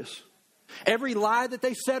victorious. Every lie that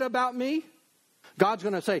they said about me, God's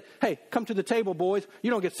going to say, hey, come to the table, boys.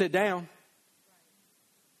 You don't get to sit down,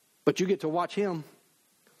 but you get to watch him.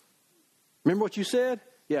 Remember what you said?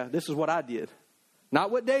 Yeah, this is what I did. Not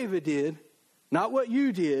what David did. Not what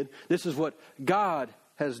you did. This is what God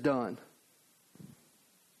has done.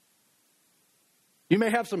 You may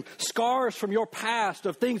have some scars from your past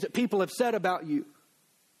of things that people have said about you.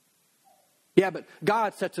 Yeah, but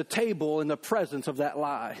God sets a table in the presence of that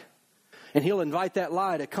lie. And he'll invite that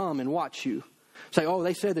lie to come and watch you. Say, oh,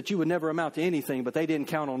 they said that you would never amount to anything, but they didn't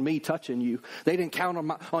count on me touching you. They didn't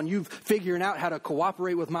count on you figuring out how to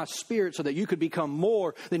cooperate with my spirit so that you could become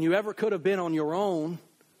more than you ever could have been on your own.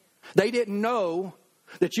 They didn't know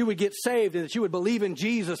that you would get saved and that you would believe in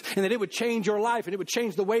Jesus and that it would change your life and it would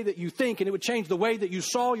change the way that you think and it would change the way that you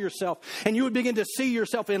saw yourself and you would begin to see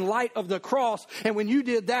yourself in light of the cross. And when you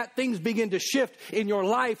did that, things begin to shift in your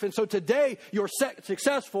life. And so today you're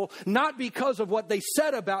successful, not because of what they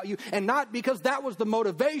said about you and not because that was the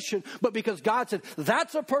motivation, but because God said,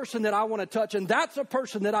 that's a person that I want to touch and that's a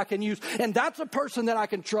person that I can use and that's a person that I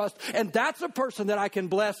can trust and that's a person that I can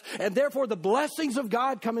bless. And therefore the blessings of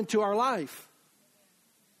God come into our life.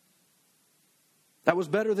 That was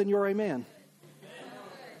better than your amen.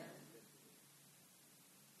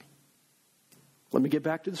 Let me get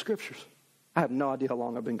back to the scriptures. I have no idea how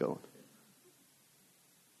long I've been going.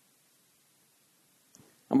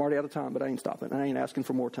 I'm already out of time, but I ain't stopping. I ain't asking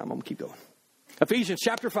for more time. I'm going to keep going. Ephesians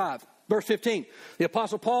chapter 5, verse 15. The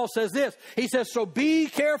Apostle Paul says this. He says, so be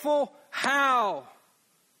careful how.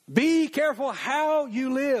 Be careful how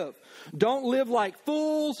you live. Don't live like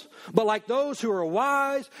fools, but like those who are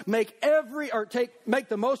wise. Make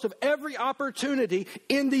the most of every opportunity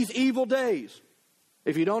in these evil days.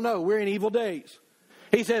 If you don't know, we're in evil days.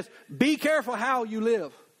 He says, be careful how you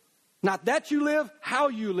live. Not that you live, how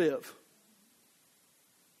you live.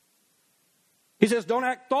 He says, don't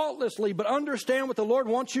act thoughtlessly, but understand what the Lord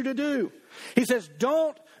wants you to do. He says,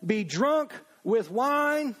 don't be drunk with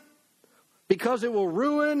wine because it will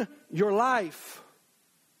ruin your life.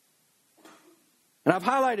 And I've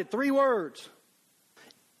highlighted 3 words.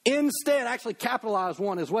 Instead, I actually capitalized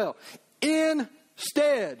one as well.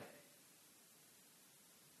 Instead.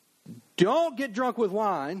 Don't get drunk with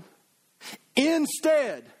wine.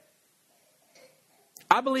 Instead.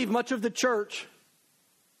 I believe much of the church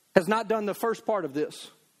has not done the first part of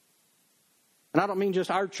this. And I don't mean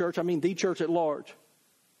just our church, I mean the church at large.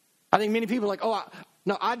 I think many people are like,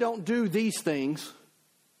 I don't do these things,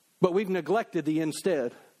 but we've neglected the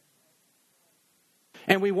instead.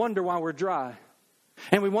 And we wonder why we're dry.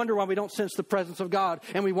 And we wonder why we don't sense the presence of God.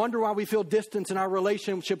 And we wonder why we feel distance in our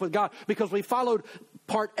relationship with God. Because we followed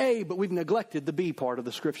part A, but we've neglected the B part of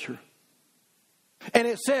the scripture. And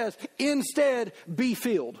it says, instead, be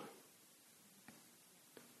filled.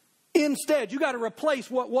 Instead, you got to replace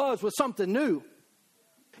what was with something new.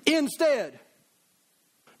 Instead.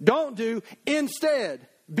 Don't do. Instead,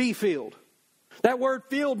 be filled. That word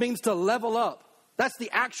filled means to level up. That's the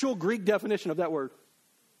actual Greek definition of that word.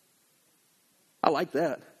 I like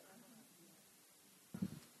that.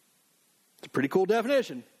 It's a pretty cool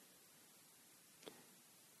definition.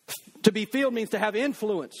 To be filled means to have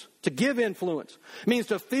influence, to give influence. It means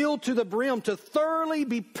to fill to the brim, to thoroughly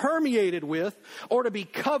be permeated with, or to be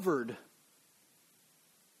covered.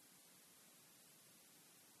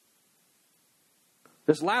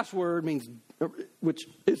 This last word means, which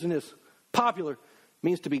isn't as popular,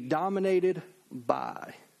 means to be dominated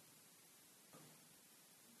by.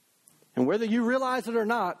 And whether you realize it or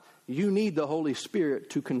not, you need the Holy Spirit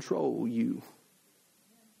to control you.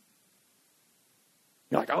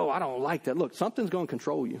 You're like, I don't like that. Look, something's going to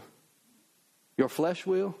control you. Your flesh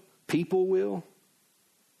will. People will.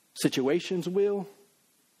 Situations will.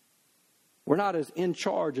 We're not as in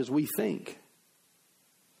charge as we think.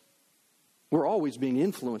 We're always being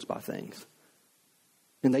influenced by things.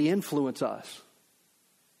 And they influence us.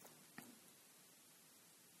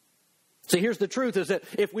 See, here's the truth, is that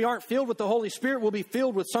if we aren't filled with the Holy Spirit, we'll be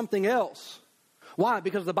filled with something else. Why?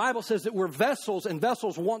 Because the Bible says that we're vessels, and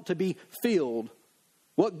vessels want to be filled.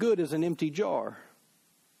 What good is an empty jar?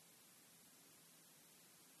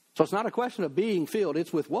 So it's not a question of being filled,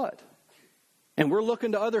 it's with what? And we're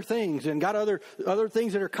looking to other things, and got other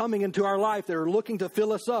things that are coming into our life that are looking to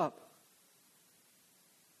fill us up.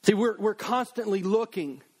 See, we're constantly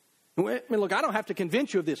looking. I mean, look, I don't have to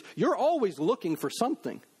convince you of this. You're always looking for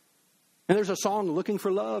something. And there's a song, Looking for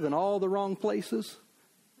Love in All the Wrong Places.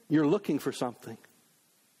 You're looking for something.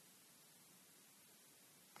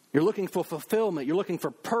 You're looking for fulfillment. You're looking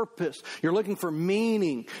for purpose. You're looking for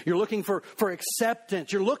meaning. You're looking for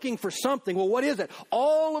acceptance. You're looking for something. Well, what is it?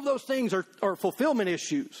 All of those things are fulfillment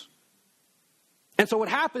issues. And so what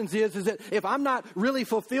happens is that if I'm not really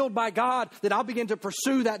fulfilled by God, then I'll begin to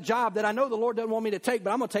pursue that job that I know the Lord doesn't want me to take,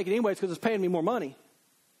 but I'm going to take it anyways because it's paying me more money.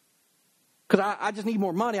 Because I just need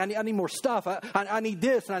more money. I need more stuff. I need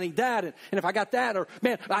this and I need that. And if I got that, or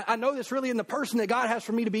man, I know this really in the person that God has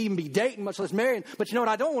for me to be dating, much less marrying. But you know what?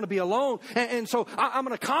 I don't want to be alone. And so I'm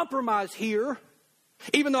going to compromise here.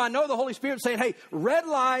 Even though I know the Holy Spirit's saying, hey, red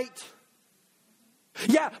light.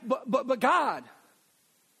 Yeah, but God,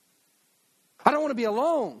 I don't want to be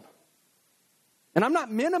alone. And I'm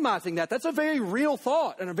not minimizing that. That's a very real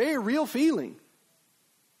thought and a very real feeling.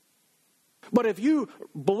 But if you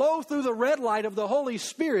blow through the red light of the Holy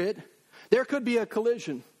Spirit, there could be a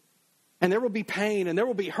collision. And there will be pain and there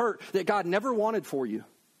will be hurt that God never wanted for you.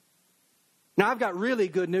 Now, I've got really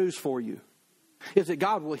good news for you. Is that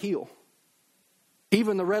God will heal.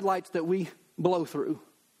 Even the red lights that we blow through.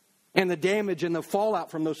 And the damage and the fallout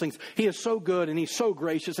from those things. He is so good and He's so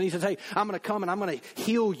gracious. And He says, hey, I'm going to come and I'm going to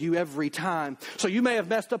heal you every time. So you may have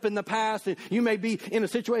messed up in the past and you may be in a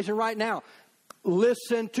situation right now.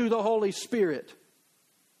 Listen to the Holy Spirit.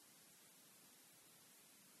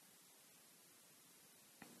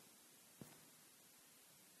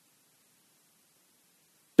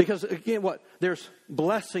 Because again, what? There's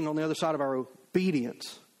blessing on the other side of our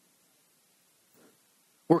obedience.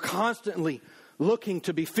 We're constantly looking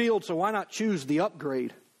to be filled, so why not choose the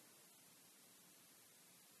upgrade?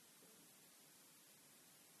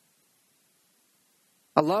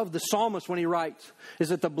 I love the psalmist when he writes, is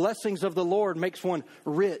that the blessings of the Lord makes one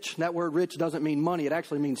rich. That word rich doesn't mean money. It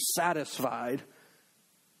actually means satisfied.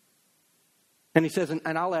 And he says, and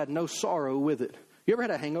I'll add no sorrow with it. You ever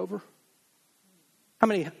had a hangover? How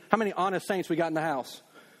many honest saints we got in the house?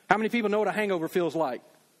 How many people know what a hangover feels like?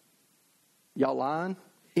 Y'all lying?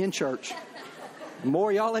 In church.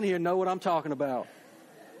 More of y'all in here know what I'm talking about.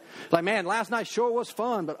 Like, man, last night sure was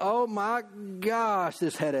fun, but oh my gosh,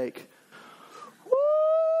 this headache.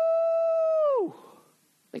 Woo!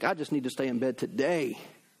 I think I just need to stay in bed today.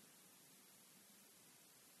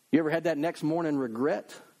 You ever had that next morning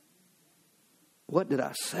regret? What did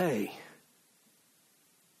I say?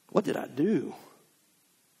 What did I do?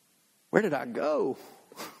 Where did I go?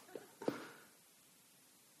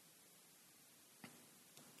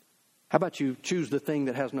 How about you choose the thing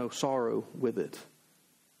that has no sorrow with it?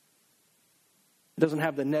 It doesn't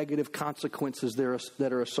have the negative consequences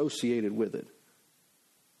that are associated with it.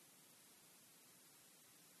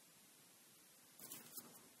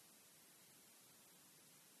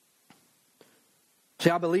 See,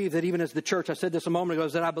 I believe that even as the church, I said this a moment ago,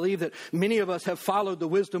 is that I believe that many of us have followed the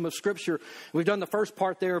wisdom of Scripture. We've done the first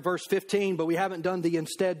part there, verse 15, but we haven't done the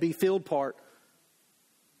instead be filled part.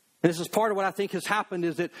 And this is part of what I think has happened,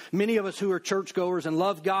 is that many of us who are churchgoers and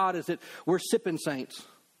love God, is that we're sipping saints.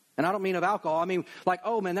 And I don't mean of alcohol. I mean like,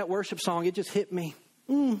 oh man, that worship song, it just hit me.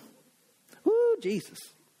 Ooh, Jesus.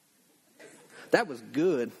 That was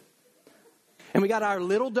good. And we got our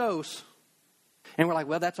little dose. And we're like,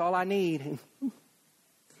 well, that's all I need. And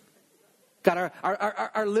got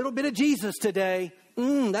our little bit of Jesus today.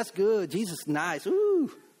 That's good. Jesus, nice.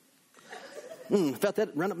 Ooh. Felt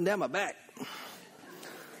that run up and down my back.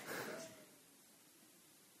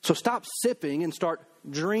 So stop sipping and start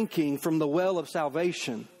drinking from the well of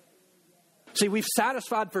salvation. See, we've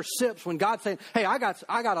satisfied for sips when God's saying, hey, I got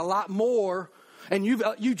a lot more. And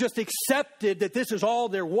you just accepted that this is all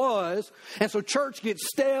there was. And so church gets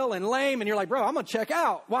stale and lame. And you're like, bro, I'm going to check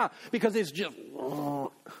out. Why? Because it's just...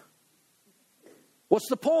 What's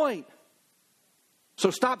the point?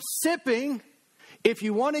 So stop sipping. If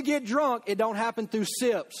you want to get drunk, it don't happen through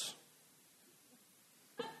sips.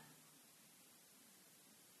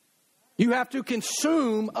 You have to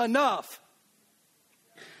consume enough.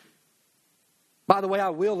 By the way, I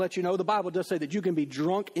will let you know, the Bible does say that you can be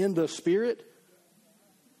drunk in the Spirit.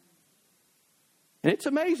 And it's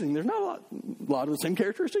amazing. There's not a lot of the same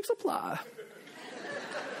characteristics apply.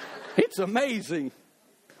 It's amazing.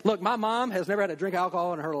 Look, my mom has never had to drink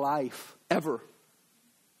alcohol in her life, ever.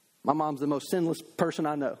 My mom's the most sinless person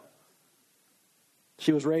I know.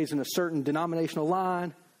 She was raised in a certain denominational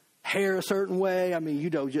line, hair a certain way. I mean, you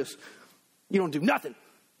don't do nothing.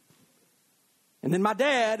 And then my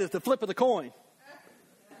dad is the flip of the coin.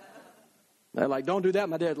 They're like, don't do that.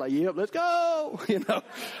 My dad's like, yep, let's go.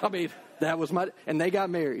 I mean, that was and they got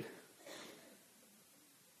married.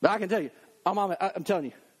 But I can tell you, I'm telling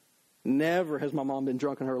you, never has my mom been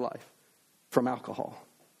drunk in her life from alcohol.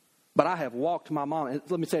 But I have walked my mom, and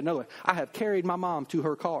let me say it another way. I have carried my mom to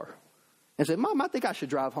her car and said, Mom, I think I should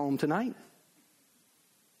drive home tonight.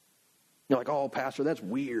 You're like, oh, Pastor, that's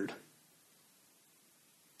weird.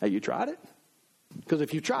 Hey, you tried it? Because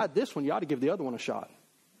if you tried this one, you ought to give the other one a shot.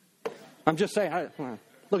 I'm just saying.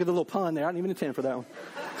 Look at the little pun there. I didn't even intend for that one.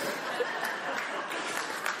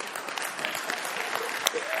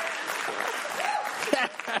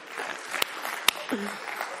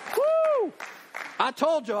 Woo! I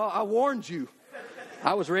told y'all. I warned you.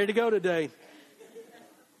 I was ready to go today.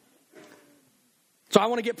 So I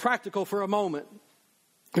want to get practical for a moment.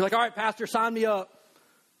 You're like, all right, Pastor, sign me up.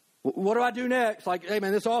 What do I do next? Like, hey,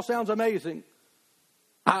 man, this all sounds amazing.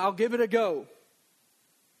 I'll give it a go.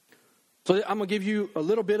 So I'm going to give you a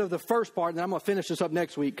little bit of the first part, and then I'm going to finish this up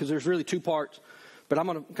next week because there's really two parts. But I'm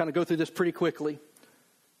going to kind of go through this pretty quickly.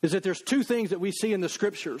 Is that there's two things that we see in the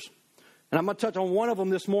Scriptures. And I'm going to touch on one of them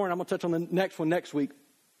this morning. I'm going to touch on the next one next week.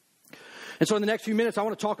 And so in the next few minutes, I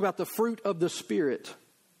want to talk about the fruit of the Spirit.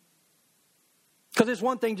 Because it's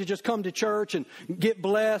one thing to just come to church and get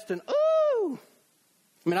blessed and, ooh.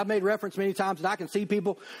 I mean, I've made reference many times that I can see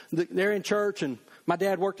people, they're in church, and my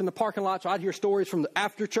dad worked in the parking lot, so I'd hear stories from the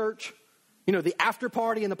after church. The after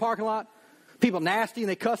party in the parking lot. People nasty and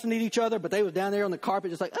they cussing at each other, but they was down there on the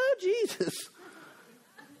carpet just like, oh, Jesus.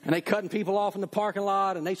 And they cutting people off in the parking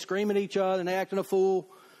lot, and they screaming at each other, and they acting a fool.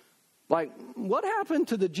 Like, what happened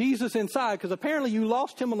to the Jesus inside? Because apparently you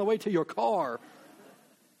lost him on the way to your car.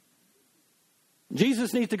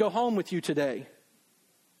 Jesus needs to go home with you today.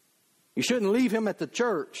 You shouldn't leave him at the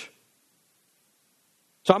church.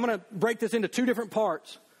 So I'm going to break this into two different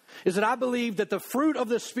parts. is that I believe that the fruit of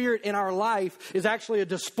the Spirit in our life is actually a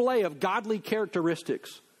display of godly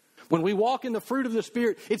characteristics. When we walk in the fruit of the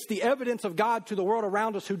Spirit, it's the evidence of God to the world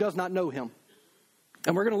around us who does not know Him.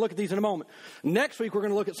 And we're going to look at these in a moment. Next week, we're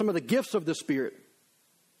going to look at some of the gifts of the Spirit,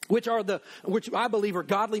 which I believe are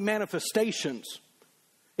godly manifestations.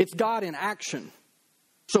 It's God in action.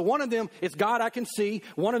 So one of them is God I can see.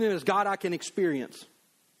 One of them is God I can experience.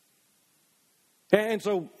 And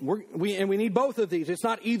so we need both of these. It's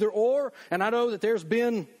not either or. And I know that there's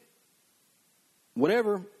been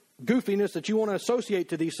whatever goofiness that you want to associate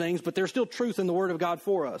to these things, but there's still truth in the Word of God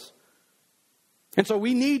for us. And so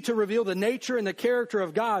we need to reveal the nature and the character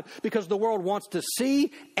of God because the world wants to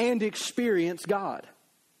see and experience God.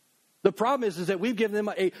 The problem is that we've given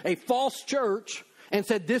them a false church and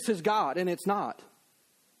said this is God, and it's not.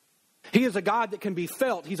 He is a God that can be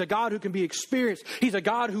felt. He's a God who can be experienced. He's a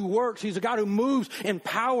God who works. He's a God who moves in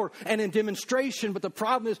power and in demonstration. But the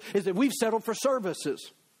problem is that we've settled for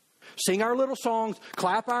services. Sing our little songs,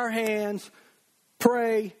 clap our hands,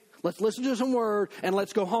 pray, let's listen to some word, and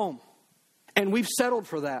let's go home. And we've settled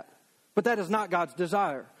for that. But that is not God's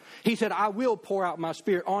desire. He said, I will pour out my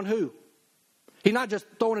Spirit on who? He's not just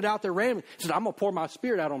throwing it out there randomly. He said, I'm going to pour my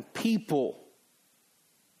Spirit out on people.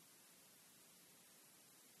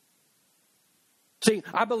 See,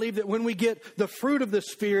 I believe that when we get the fruit of the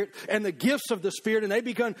Spirit and the gifts of the Spirit and they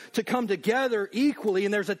begin to come together equally,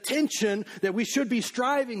 and there's a tension that we should be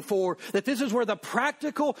striving for, that this is where the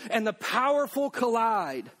practical and the powerful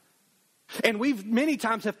collide. And we've many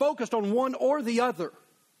times have focused on one or the other.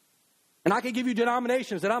 And I can give you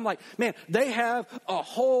denominations that I'm like, man, they have a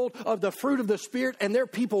hold of the fruit of the Spirit and their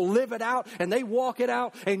people live it out and they walk it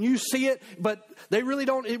out and you see it, but they really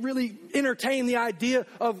don't really entertain the idea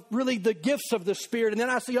of really the gifts of the Spirit. And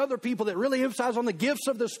then I see other people that really emphasize on the gifts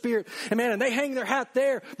of the Spirit. And man, and they hang their hat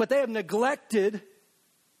there, but they have neglected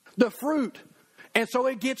the fruit. And so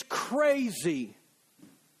it gets crazy.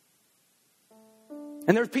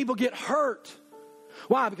 And there's people get hurt.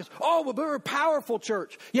 Why? Because, well, we're a powerful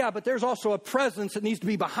church. Yeah, but there's also a presence that needs to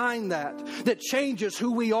be behind that changes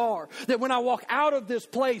who we are. That when I walk out of this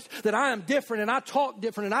place, that I am different and I talk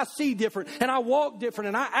different and I see different and I walk different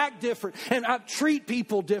and I act different and I treat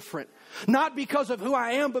people different. Not because of who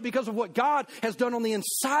I am, but because of what God has done on the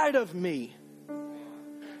inside of me.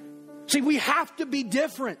 See, we have to be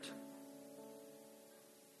different.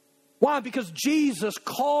 Why? Because Jesus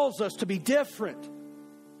calls us to be different.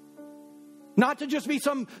 Not to just be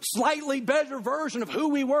some slightly better version of who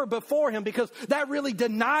we were before Him, because that really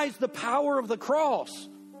denies the power of the cross.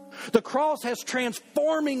 The cross has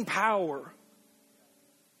transforming power.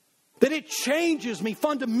 That it changes me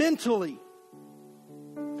fundamentally.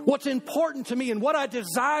 What's important to me and what I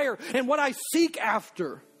desire and what I seek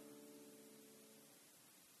after.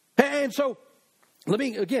 And so,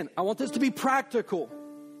 I want this to be practical.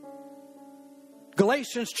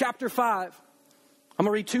 Galatians chapter 5. I'm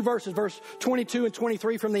going to read two verses, verse 22 and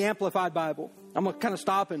 23 from the Amplified Bible. I'm going to kind of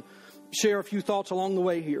stop and share a few thoughts along the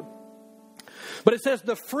way here. But it says,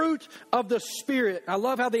 the fruit of the Spirit. I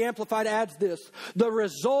love how the Amplified adds this. The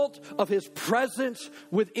result of His presence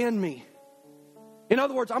within me. In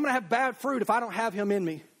other words, I'm going to have bad fruit if I don't have Him in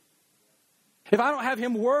me. If I don't have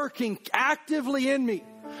Him working actively in me.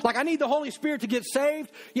 Like I need the Holy Spirit to get saved.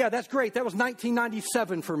 Yeah, that's great. That was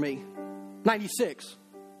 1997 for me. 96.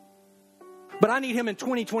 But I need Him in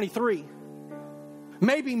 2023.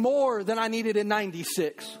 Maybe more than I needed in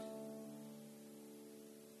 96.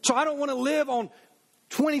 So I don't want to live on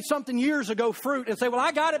 20-something years ago fruit and say, well,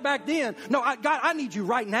 I got it back then. No, God, I need you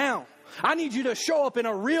right now. I need you to show up in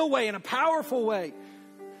a real way, in a powerful way.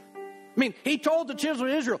 I mean, He told the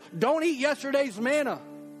children of Israel, don't eat yesterday's manna.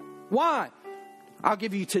 Why? I'll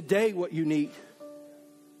give you today what you need.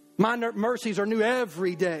 My mercies are new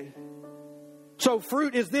every day. So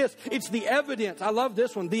fruit is this. It's the evidence. I love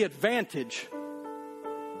this one. The advantage.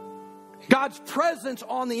 God's presence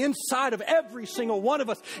on the inside of every single one of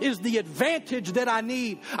us is the advantage that I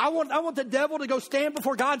need. I want the devil to go stand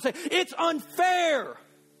before God and say, it's unfair.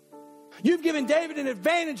 You've given David an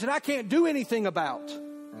advantage that I can't do anything about.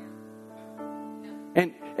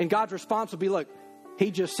 And God's response will be, look, he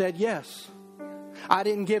just said yes. I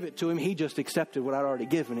didn't give it to him. He just accepted what I'd already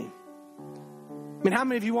given him. I mean, how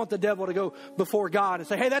many of you want the devil to go before God and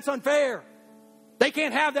say, hey, that's unfair. They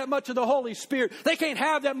can't have that much of the Holy Spirit. They can't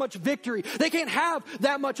have that much victory. They can't have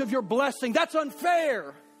that much of your blessing. That's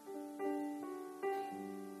unfair.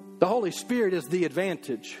 The Holy Spirit is the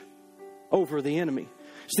advantage over the enemy.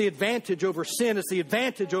 It's the advantage over sin. It's the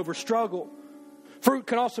advantage over struggle. Fruit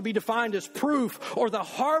can also be defined as proof or the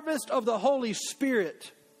harvest of the Holy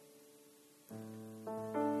Spirit.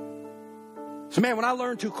 So Man, when I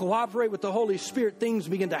learn to cooperate with the Holy Spirit, things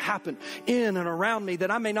begin to happen in and around me that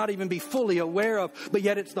I may not even be fully aware of, but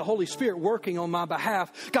yet it's the Holy Spirit working on my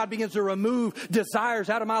behalf. God begins to remove desires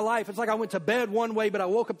out of my life. It's like I went to bed one way, but I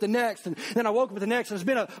woke up the next, and then I woke up the next, and it's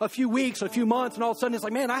been a few weeks, a few months, and all of a sudden it's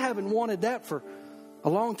like, man, I haven't wanted that for a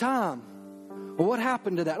long time. Well, what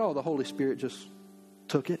happened to that? Oh, the Holy Spirit just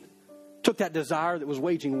took it. Took that desire that was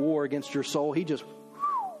waging war against your soul. He just...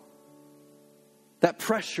 that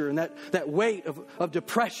pressure and that weight of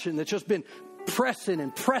depression that's just been pressing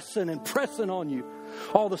on you.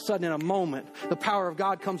 All of a sudden, in a moment, the power of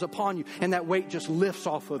God comes upon you and that weight just lifts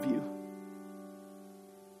off of you.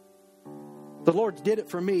 The Lord did it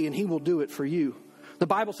for me and He will do it for you. The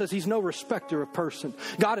Bible says He's no respecter of person.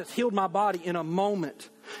 God has healed my body in a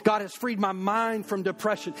moment. God has freed my mind from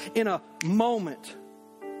depression in a moment.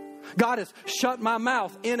 God has shut my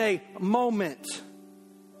mouth in a moment.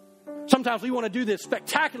 Sometimes we want to do this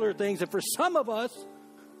spectacular things, and for some of us,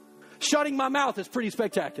 shutting my mouth is pretty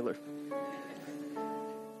spectacular.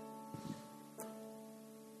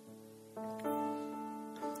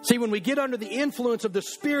 See, when we get under the influence of the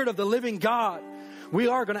Spirit of the living God, we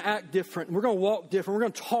are going to act different. We're going to walk different. We're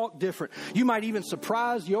going to talk different. You might even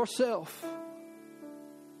surprise yourself.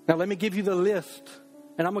 Now, let me give you the list,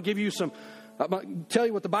 and I'm going to give you some... I'm going to tell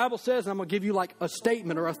you what the Bible says, and I'm going to give you like a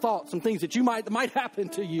statement or a thought, some things that might happen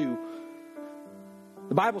to you.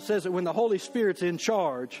 The Bible says that when the Holy Spirit's in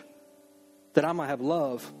charge, that I'm going to have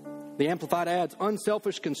love. The Amplified adds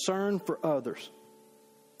unselfish concern for others.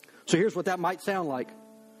 So here's what that might sound like.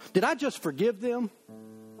 Did I just forgive them?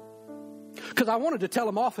 Because I wanted to tell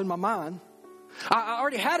them off in my mind. I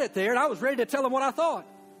already had it there, and I was ready to tell them what I thought.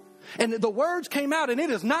 And the words came out, and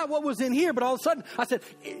it is not what was in here. But all of a sudden, I said,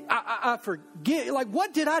 I forget. Like,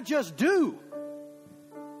 what did I just do?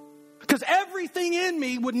 Because everything in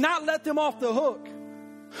me would not let them off the hook.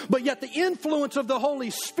 But yet the influence of the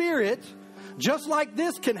Holy Spirit, just like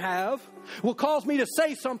this can have, will cause me to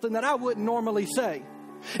say something that I wouldn't normally say.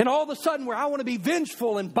 And all of a sudden, where I want to be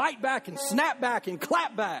vengeful and bite back and snap back and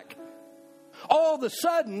clap back, all of a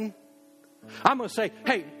sudden, I'm going to say,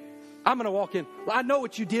 hey, I'm going to walk in. I know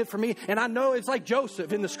what you did for me. And I know it's like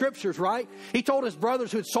Joseph in the scriptures, right? He told his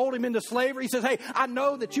brothers who had sold him into slavery. He says, hey, I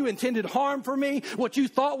know that you intended harm for me. What you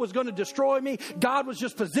thought was going to destroy me. God was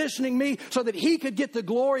just positioning me so that He could get the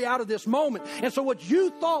glory out of this moment. And so what you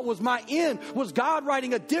thought was my end was God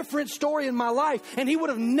writing a different story in my life. And He would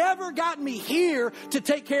have never gotten me here to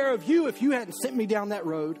take care of you if you hadn't sent me down that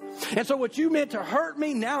road. And so what you meant to hurt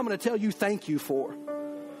me, now I'm going to tell you thank you for.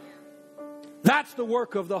 That's the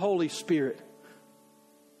work of the Holy Spirit.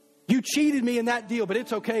 You cheated me in that deal, but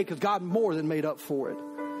it's okay because God more than made up for it.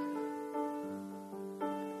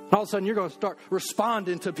 All of a sudden, you're going to start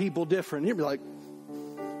responding to people different. You'll be like,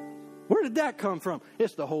 where did that come from?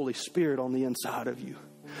 It's the Holy Spirit on the inside of you.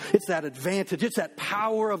 It's that advantage. It's that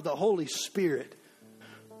power of the Holy Spirit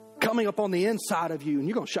coming up on the inside of you, and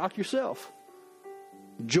you're going to shock yourself.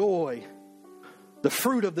 Joy, the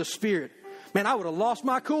fruit of the Spirit. Man, I would have lost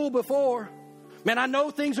my cool before. Man, I know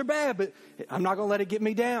things are bad, but I'm not going to let it get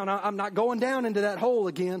me down. I'm not going down into that hole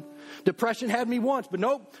again. Depression had me once, but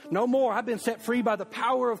nope, no more. I've been set free by the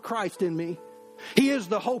power of Christ in me. He is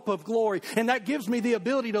the hope of glory. And that gives me the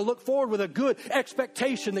ability to look forward with a good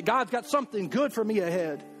expectation that God's got something good for me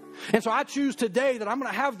ahead. And so I choose today that I'm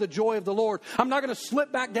going to have the joy of the Lord. I'm not going to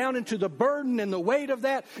slip back down into the burden and the weight of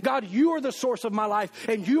that. God, you are the source of my life,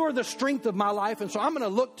 and you are the strength of my life. And so I'm going to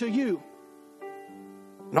look to you.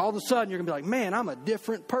 And all of a sudden, you're going to be like, man, I'm a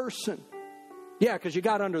different person. Yeah, because you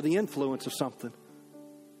got under the influence of something.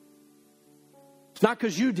 It's not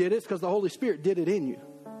because you did it. It's because the Holy Spirit did it in you.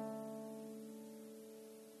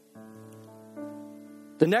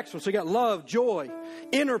 The next one, so you got love, joy,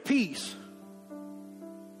 inner peace.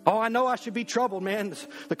 Oh, I know I should be troubled, man.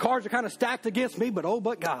 The cards are kind of stacked against me, but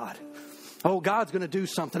but God. Oh, God's going to do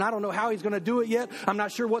something. I don't know how He's going to do it yet. I'm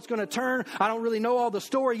not sure what's going to turn. I don't really know all the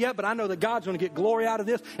story yet, but I know that God's going to get glory out of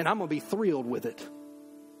this, and I'm going to be thrilled with it.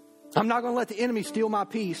 I'm not going to let the enemy steal my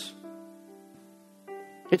peace.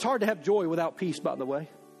 It's hard to have joy without peace, by the way.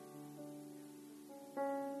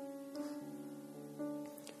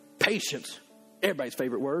 Patience. Everybody's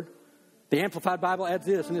favorite word. The Amplified Bible adds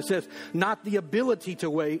this, and it says, not the ability to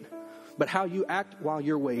wait, but how you act while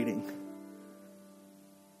you're waiting.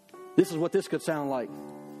 This is what this could sound like.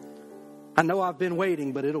 I know I've been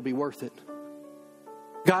waiting, but it'll be worth it.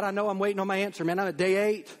 God, I know I'm waiting on my answer. Man, I'm at day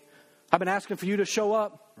 8. I've been asking for you to show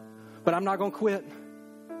up, but I'm not going to quit.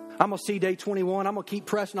 I'm going to see day 21. I'm going to keep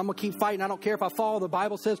pressing. I'm going to keep fighting. I don't care if I fall. The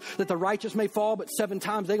Bible says that the righteous may fall, but 7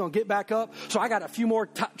 times they're going to get back up. So I got a few more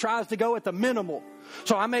tries to go at the minimal.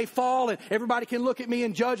 So I may fall and everybody can look at me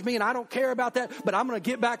and judge me, and I don't care about that, but I'm going to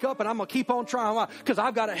get back up and I'm going to keep on trying. Why? Because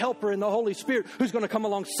I've got a helper in the Holy Spirit who's going to come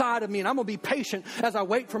alongside of me, and I'm going to be patient as I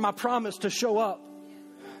wait for my promise to show up.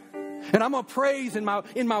 And I'm going to praise in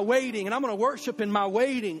my waiting, and I'm going to worship in my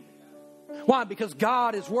waiting. Why? Because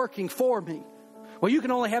God is working for me. Well, you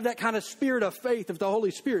can only have that kind of spirit of faith if the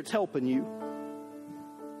Holy Spirit's helping you.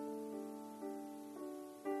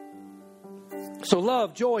 So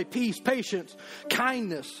love, joy, peace, patience,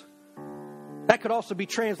 kindness. That could also be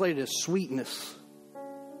translated as sweetness.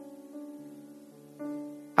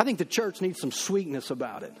 I think the church needs some sweetness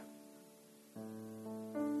about it.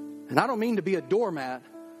 And I don't mean to be a doormat,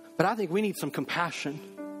 but I think we need some compassion.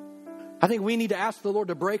 I think we need to ask the Lord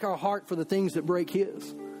to break our heart for the things that break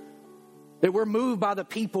His. That we're moved by the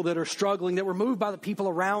people that are struggling. That we're moved by the people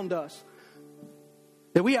around us.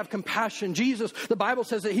 That we have compassion. Jesus, the Bible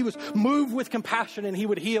says that He was moved with compassion and He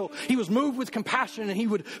would heal. He was moved with compassion and He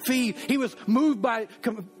would feed. He was moved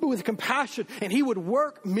with compassion and He would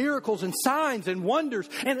work miracles and signs and wonders.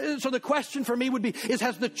 And so the question for me would be,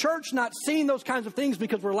 has the church not seen those kinds of things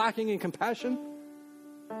because we're lacking in compassion?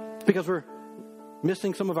 Because we're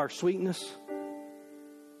missing some of our sweetness?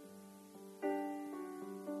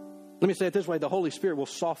 Let me say it this way. The Holy Spirit will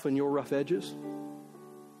soften your rough edges.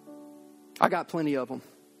 I got plenty of them.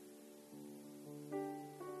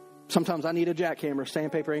 Sometimes I need a jackhammer.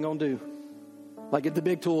 Sandpaper ain't going to do. Like, get the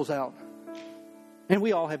big tools out. And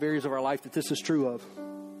we all have areas of our life that this is true of.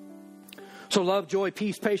 So love, joy,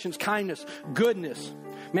 peace, patience, kindness, goodness.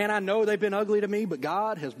 Man, I know they've been ugly to me, but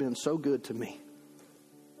God has been so good to me.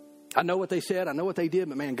 I know what they said. I know what they did,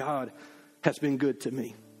 but man, God has been good to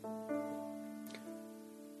me.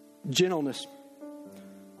 Gentleness.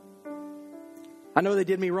 I know they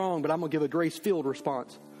did me wrong, but I'm going to give a grace-filled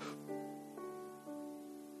response.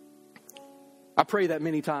 I pray that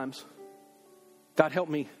many times. God, help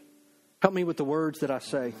me. Help me with the words that I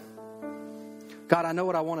say. God, I know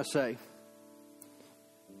what I want to say.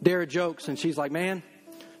 Dara jokes, and she's like, man,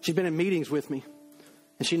 she's been in meetings with me,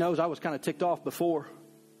 and she knows I was kind of ticked off before.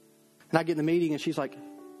 And I get in the meeting, and she's like,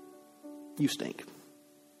 you stink.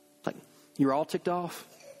 It's like, you're all ticked off.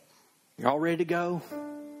 You're all ready to go.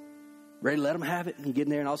 Ready to let them have it. And you get in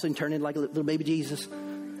there and all of a sudden turn into like a little baby Jesus.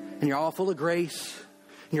 And you're all full of grace.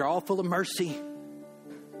 And you're all full of mercy.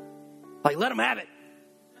 Like, let them have it.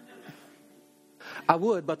 I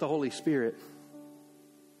would, but the Holy Spirit.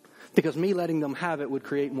 Because me letting them have it would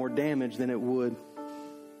create more damage than it would.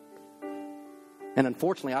 And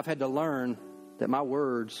unfortunately, I've had to learn that my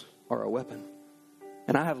words are a weapon.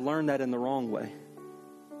 And I have learned that in the wrong way.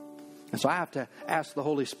 And so I have to ask the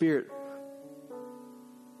Holy Spirit,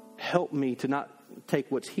 help me to not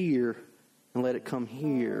take what's here and let it come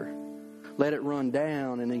here. Let it run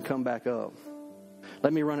down and then come back up.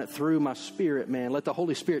 Let me run it through my spirit, man. Let the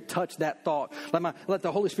Holy Spirit touch that thought. Let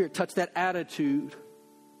the Holy Spirit touch that attitude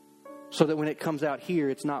so that when it comes out here,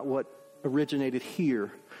 it's not what originated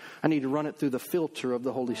here. I need to run it through the filter of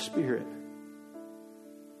the Holy Spirit.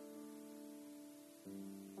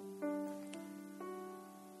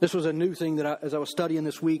 This was a new thing that as I was studying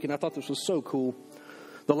this week, and I thought this was so cool.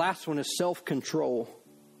 The last one is self-control.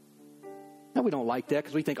 Now, we don't like that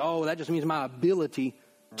because we think, oh, that just means my ability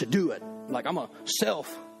to do it. Like, I'm a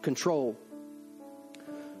self-control.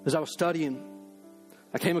 As I was studying,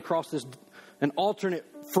 I came across an alternate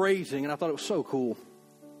phrasing, and I thought it was so cool.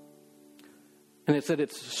 And it said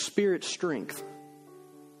it's spirit strength.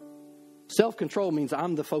 Self-control means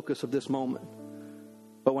I'm the focus of this moment.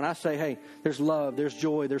 But when I say, hey, there's love, there's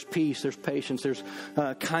joy, there's peace, there's patience, there's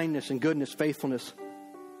kindness and goodness, faithfulness,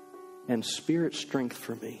 and spirit strength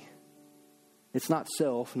for me. It's not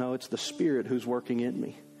self. No, it's the Spirit who's working in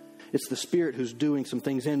me. It's the Spirit who's doing some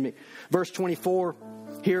things in me. Verse 24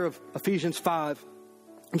 here of Galatians 5,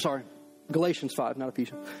 not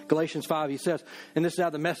Ephesians. Galatians 5, he says, and this is out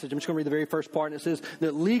of the Message. I'm just going to read the very first part. And it says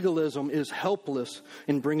that legalism is helpless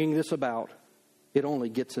in bringing this about. It only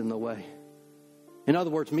gets in the way. In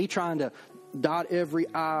other words, me trying to dot every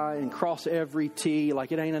I and cross every T,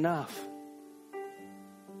 like it ain't enough.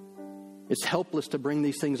 It's helpless to bring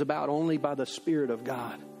these things about only by the Spirit of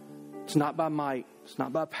God. It's not by might. It's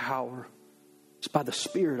not by power. It's by the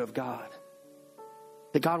Spirit of God.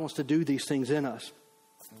 That God wants to do these things in us.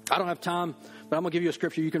 I don't have time, but I'm going to give you a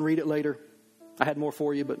scripture. You can read it later. I had more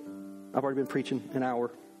for you, but I've already been preaching an hour.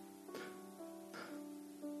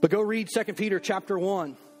 But go read 2 Peter chapter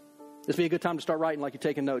 1. This would be a good time to start writing like you're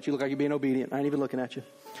taking notes. You look like you're being obedient. I ain't even looking at you.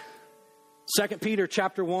 2 Peter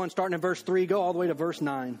chapter 1, starting in verse 3, go all the way to verse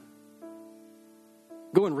 9.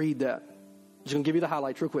 Go and read that. I'm just going to give you the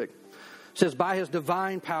highlights real quick. It says, by His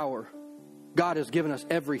divine power, God has given us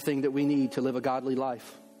everything that we need to live a godly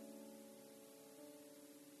life.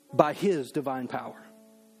 By His divine power.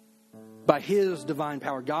 By His divine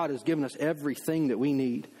power, God has given us everything that we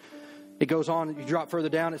need. It goes on, you drop further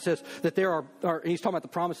down, it says that there are and he's talking about the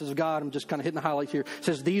promises of God. I'm just kind of hitting the highlights here. It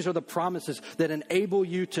says these are the promises that enable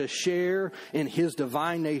you to share in His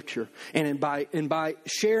divine nature. And by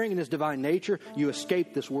sharing in His divine nature, you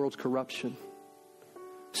escape this world's corruption.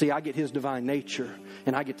 See, I get His divine nature,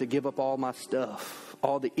 and I get to give up all my stuff,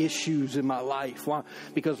 all the issues in my life. Why?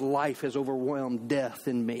 Because life has overwhelmed death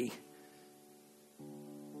in me.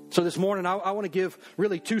 So this morning, I want to give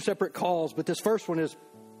really two separate calls, but this first one is,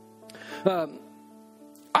 I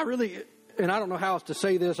don't know how else to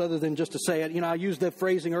say this other than just to say it. I used the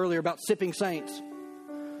phrasing earlier about sipping saints.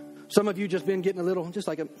 Some of you just been getting a little, just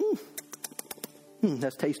like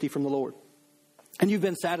that's tasty from the Lord. And you've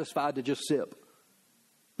been satisfied to just sip.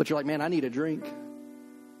 But you're like, man, I need a drink.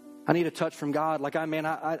 I need a touch from God. Like, I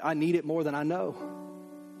need it more than I know.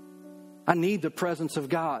 I need the presence of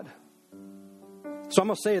God. So I'm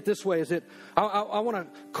going to say it this way, is that I want to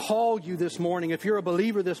call you this morning, if you're a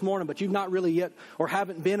believer this morning, but you've not really yet, or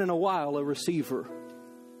haven't been in a while, a receiver.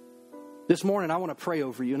 This morning, I want to pray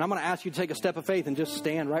over you. And I'm going to ask you to take a step of faith and just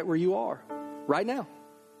stand right where you are, right now.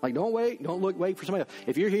 Like, don't wait, don't look, wait for somebody else.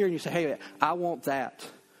 If you're here and you say, hey, I want that.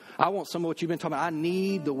 I want some of what you've been talking about. I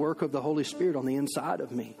need the work of the Holy Spirit on the inside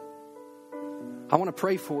of me. I want to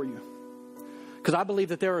pray for you. Because I believe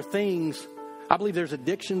that there are things, I believe there's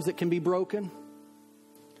addictions that can be broken.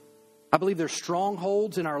 I believe there's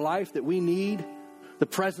strongholds in our life that we need the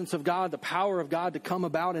presence of God, the power of God to come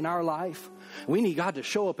about in our life. We need God to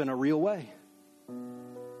show up in a real way.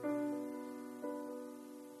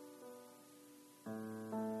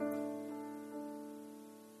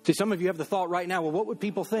 See, some of you have the thought right now, well, what would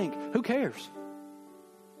people think? Who cares?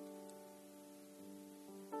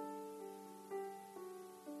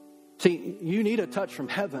 See, you need a touch from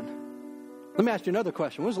heaven. Let me ask you another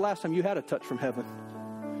question. When was the last time you had a touch from heaven?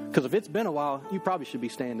 Because if it's been a while, you probably should be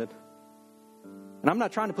standing. And I'm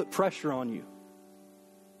not trying to put pressure on you.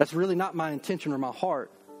 That's really not my intention or my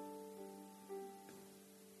heart.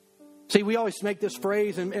 See, we always make this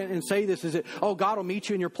phrase and say this, is that, oh, God will meet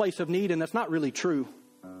you in your place of need. And that's not really true.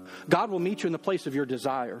 God will meet you in the place of your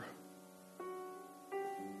desire.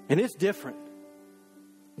 And it's different.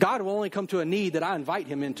 God will only come to a need that I invite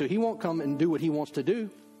Him into. He won't come and do what He wants to do.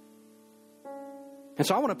 And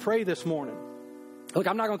so I want to pray this morning. Look,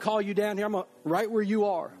 I'm not going to call you down here. I'm right where you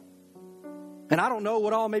are. And I don't know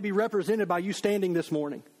what all may be represented by you standing this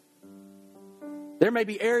morning. There may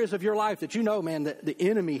be areas of your life that you know, man, that the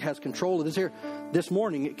enemy has control of this here. This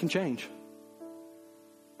morning, it can change.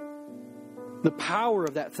 The power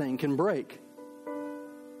of that thing can break.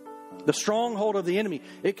 The stronghold of the enemy,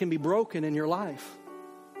 it can be broken in your life.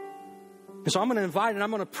 And so I'm going to invite and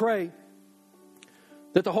I'm going to pray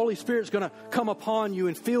that the Holy Spirit's going to come upon you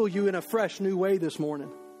and fill you in a fresh new way this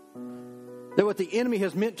morning. That what the enemy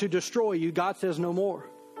has meant to destroy you, God says no more.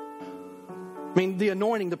 I mean, the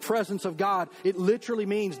anointing, the presence of God, it literally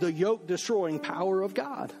means the yoke-destroying power of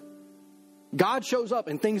God. God shows up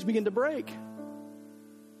and things begin to break.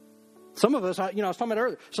 Some of us, I was talking about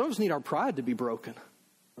earlier, some of us need our pride to be broken.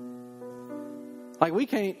 Like, we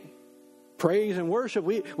can't praise and worship.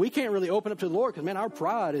 We can't really open up to the Lord because, man, our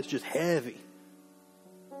pride is just heavy.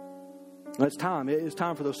 It's time. It's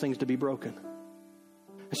time for those things to be broken.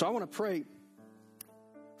 And so I want to pray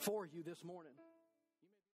for you this morning.